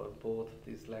same for both of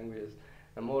these languages,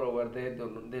 and moreover,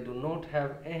 they do not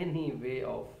have any way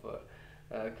of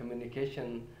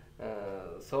communication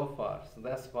so far. So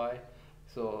that's why.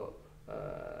 So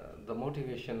the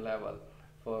motivation level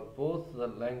for both the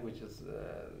languages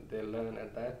they learn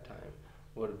at that time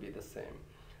would be the same.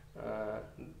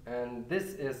 And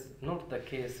this is not the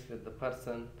case with the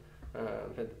person,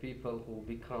 with people who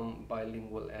become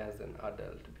bilingual as an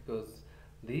adult, because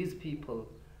these people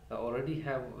already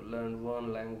have learned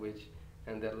one language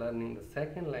and they're learning the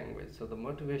second language. So the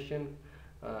motivation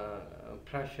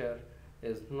pressure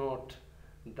is not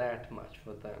that much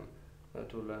for them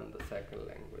to learn the second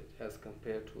language as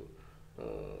compared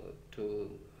to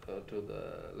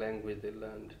the language they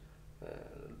learned,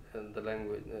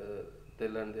 they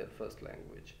learned their first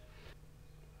language.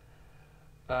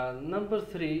 Number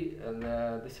 3,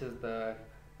 this is the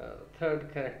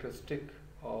third characteristic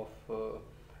of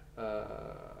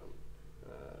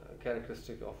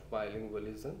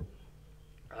bilingualism: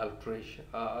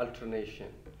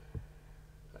 alternation.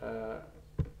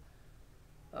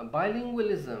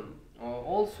 Bilingualism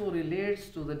also relates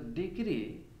to the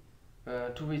degree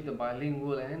to which the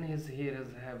bilingual and his hearers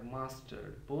have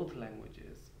mastered both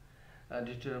languages,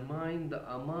 determine the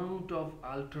amount of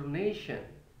alternation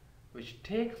which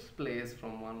takes place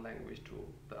from one language to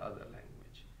the other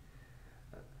language.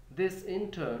 This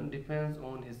in turn depends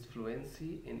on his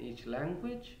fluency in each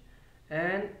language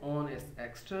and on its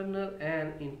external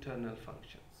and internal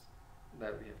functions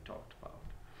that we have talked about.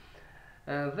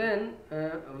 Then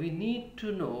we need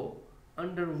to know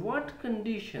under what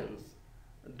conditions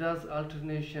does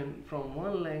alternation from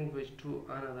one language to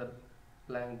another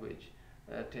language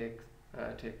take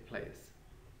place.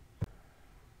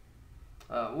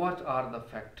 What are the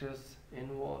factors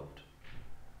involved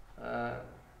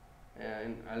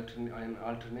in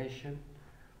alternation?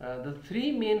 The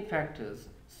 3 main factors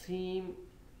seem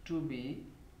to be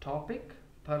topic,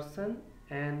 person,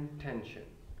 and tension.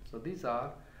 So these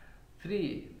are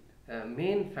 3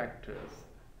 main factors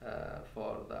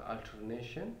for the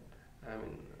alternation,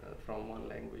 from one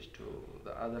language to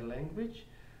the other language,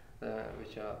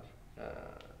 which are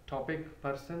topic,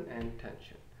 person, and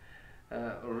tension.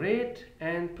 Rate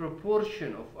and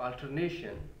proportion of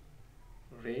alternation.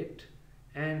 Rate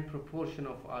and proportion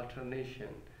of alternation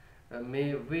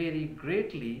may vary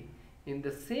greatly in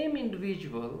the same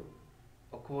individual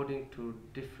according to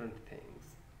different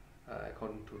things.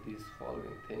 According to these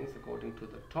following things: according to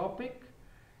the topic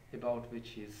about which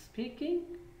he is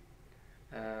speaking,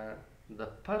 the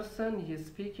person he is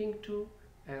speaking to,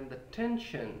 and the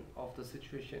tension of the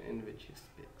situation in which he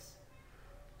speaks.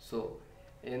 So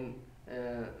in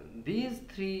these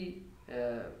 3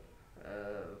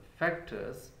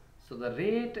 factors, so the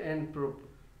rate and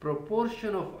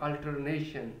proportion of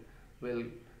alternation will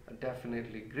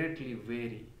definitely greatly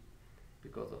vary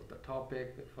because of the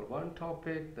topic. For one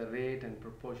topic, the rate and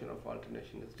proportion of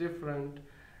alternation is different,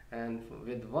 and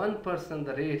with one person,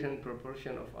 the rate and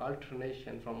proportion of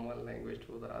alternation from one language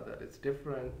to the other is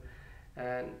different,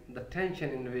 and the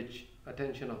tension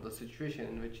of the situation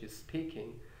in which he is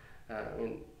speaking,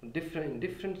 in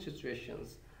different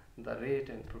situations, the rate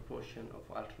and proportion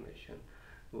of alternation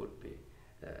would be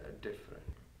different.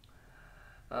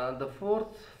 The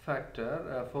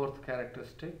fourth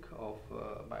characteristic of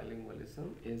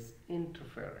bilingualism is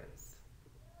interference.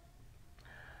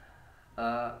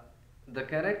 Uh, the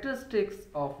characteristics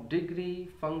of degree,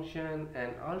 function,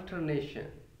 and alternation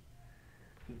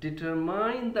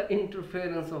determine the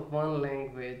interference of one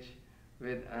language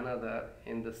with another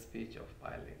in the speech of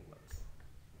bilinguals.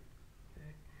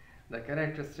 Okay. The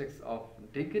characteristics of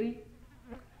degree,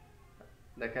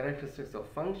 the characteristics of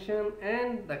function,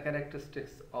 and the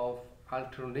characteristics of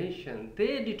alternation,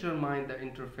 they determine the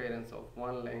interference of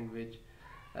one language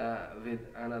with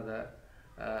another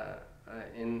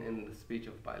in the speech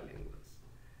of bilinguals.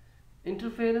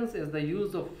 Interference is the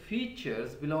use of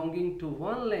features belonging to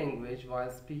one language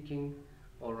while speaking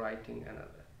or writing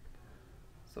another.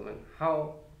 So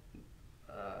how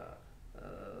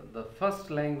the first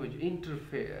language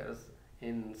interferes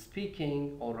in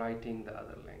speaking or writing the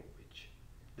other language.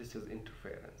 This is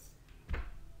interference.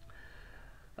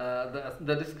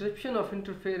 The description of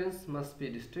interference must be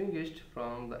distinguished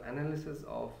from the analysis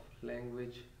of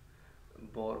language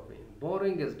borrowing.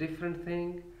 Borrowing is different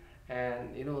thing,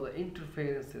 and the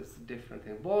interference is different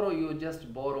thing. Borrow, you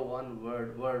just borrow one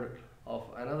word of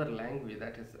another language,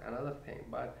 that is another thing.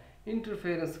 But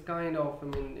interference kind of,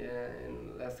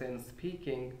 let's say in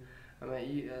speaking,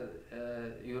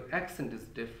 your accent is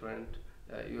different,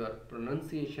 your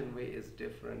pronunciation way is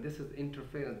different. This is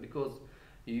interference because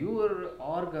your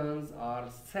organs are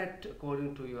set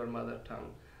according to your mother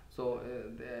tongue. So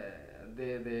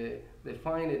they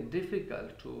find it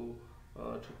difficult to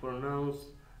pronounce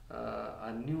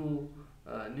a new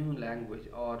language,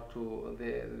 or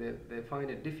they find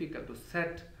it difficult to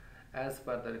set as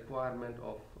per the requirement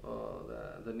of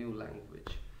the new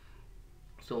language.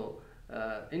 So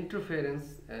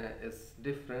interference is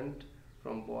different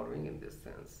from borrowing in this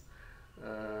sense.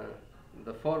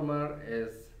 The former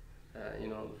is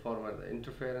the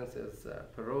interference is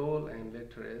parole, and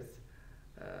later is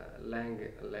lang.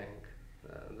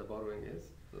 The borrowing is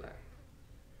lang.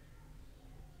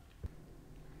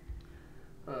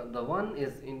 The one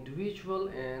is individual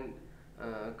and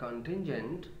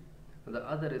contingent, the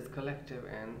other is collective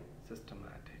and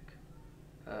systematic.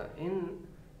 In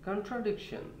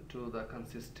contradiction to the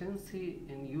consistency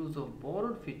in use of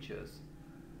borrowed features,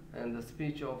 and the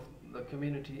speech of the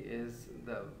community is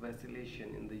the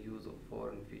vacillation in the use of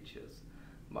foreign features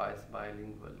by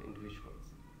bilingual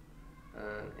individuals.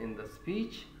 In the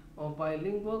speech of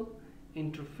bilingual,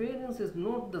 interference is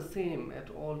not the same at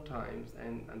all times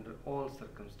and under all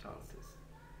circumstances.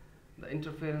 The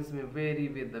interference may vary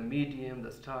with the medium,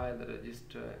 the style, the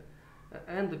register,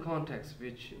 and the context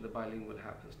which the bilingual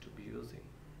happens to be using.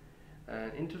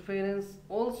 Interference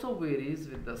also varies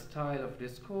with the style of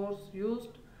discourse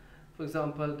used, for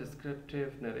example,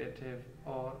 descriptive, narrative,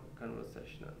 or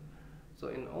conversational. So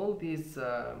in all these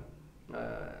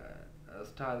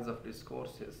styles of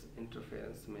discourses,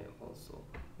 interference may also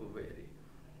vary.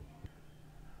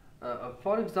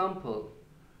 For example,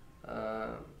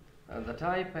 the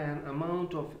type and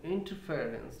amount of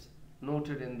interference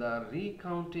noted in the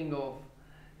recounting of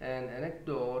an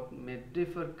anecdote may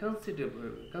differ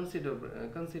considerably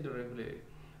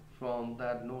from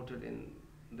that noted in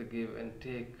the give and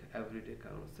take everyday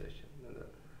conversation.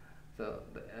 So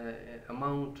the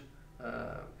amount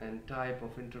and type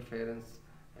of interference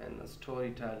and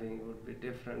storytelling would be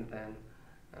different than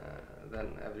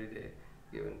everyday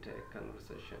give and take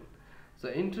conversation. So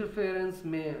interference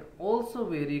may also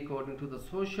vary according to the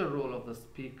social role of the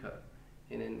speaker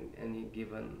in any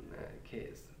given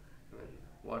case.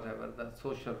 Whatever the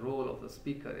social role of the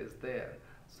speaker is there,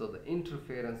 so the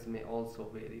interference may also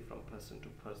vary from person to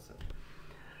person.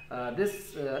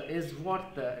 This is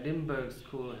what the Edinburgh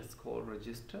School has called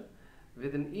register.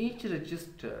 Within each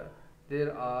register,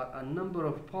 there are a number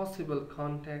of possible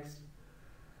contexts,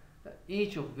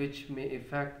 each of which may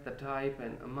affect the type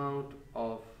and amount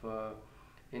of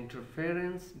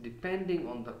interference depending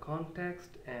on the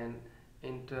context and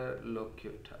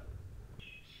interlocutor.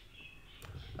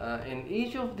 In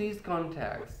each of these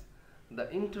contexts, the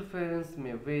interference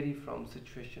may vary from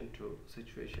situation to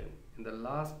situation. In the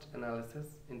last analysis,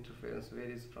 interference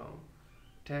varies from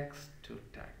text to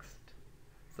text.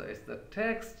 So it's the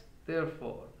text,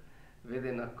 therefore,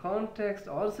 within a context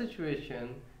or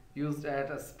situation used at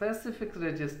a specific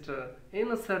register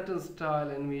in a certain style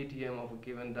and medium of a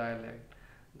given dialect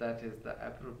that is the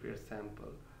appropriate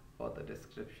sample for the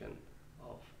description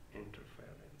of interference.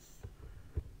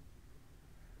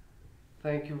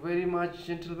 Thank you very much,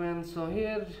 gentlemen. So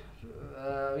here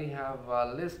we have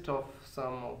a list of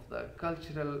some of the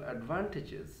cultural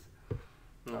advantages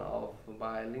of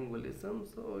bilingualism.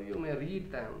 So you may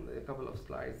read them, a couple of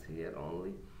slides here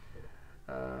only.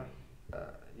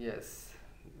 Yes,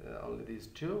 only these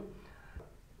two.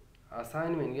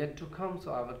 assignment yet to come,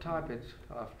 so I will type it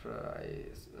after I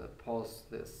pause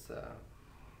this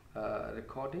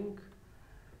recording.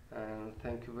 And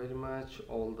thank you very much.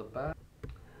 All the best.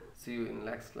 See you in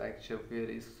next lecture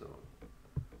very soon.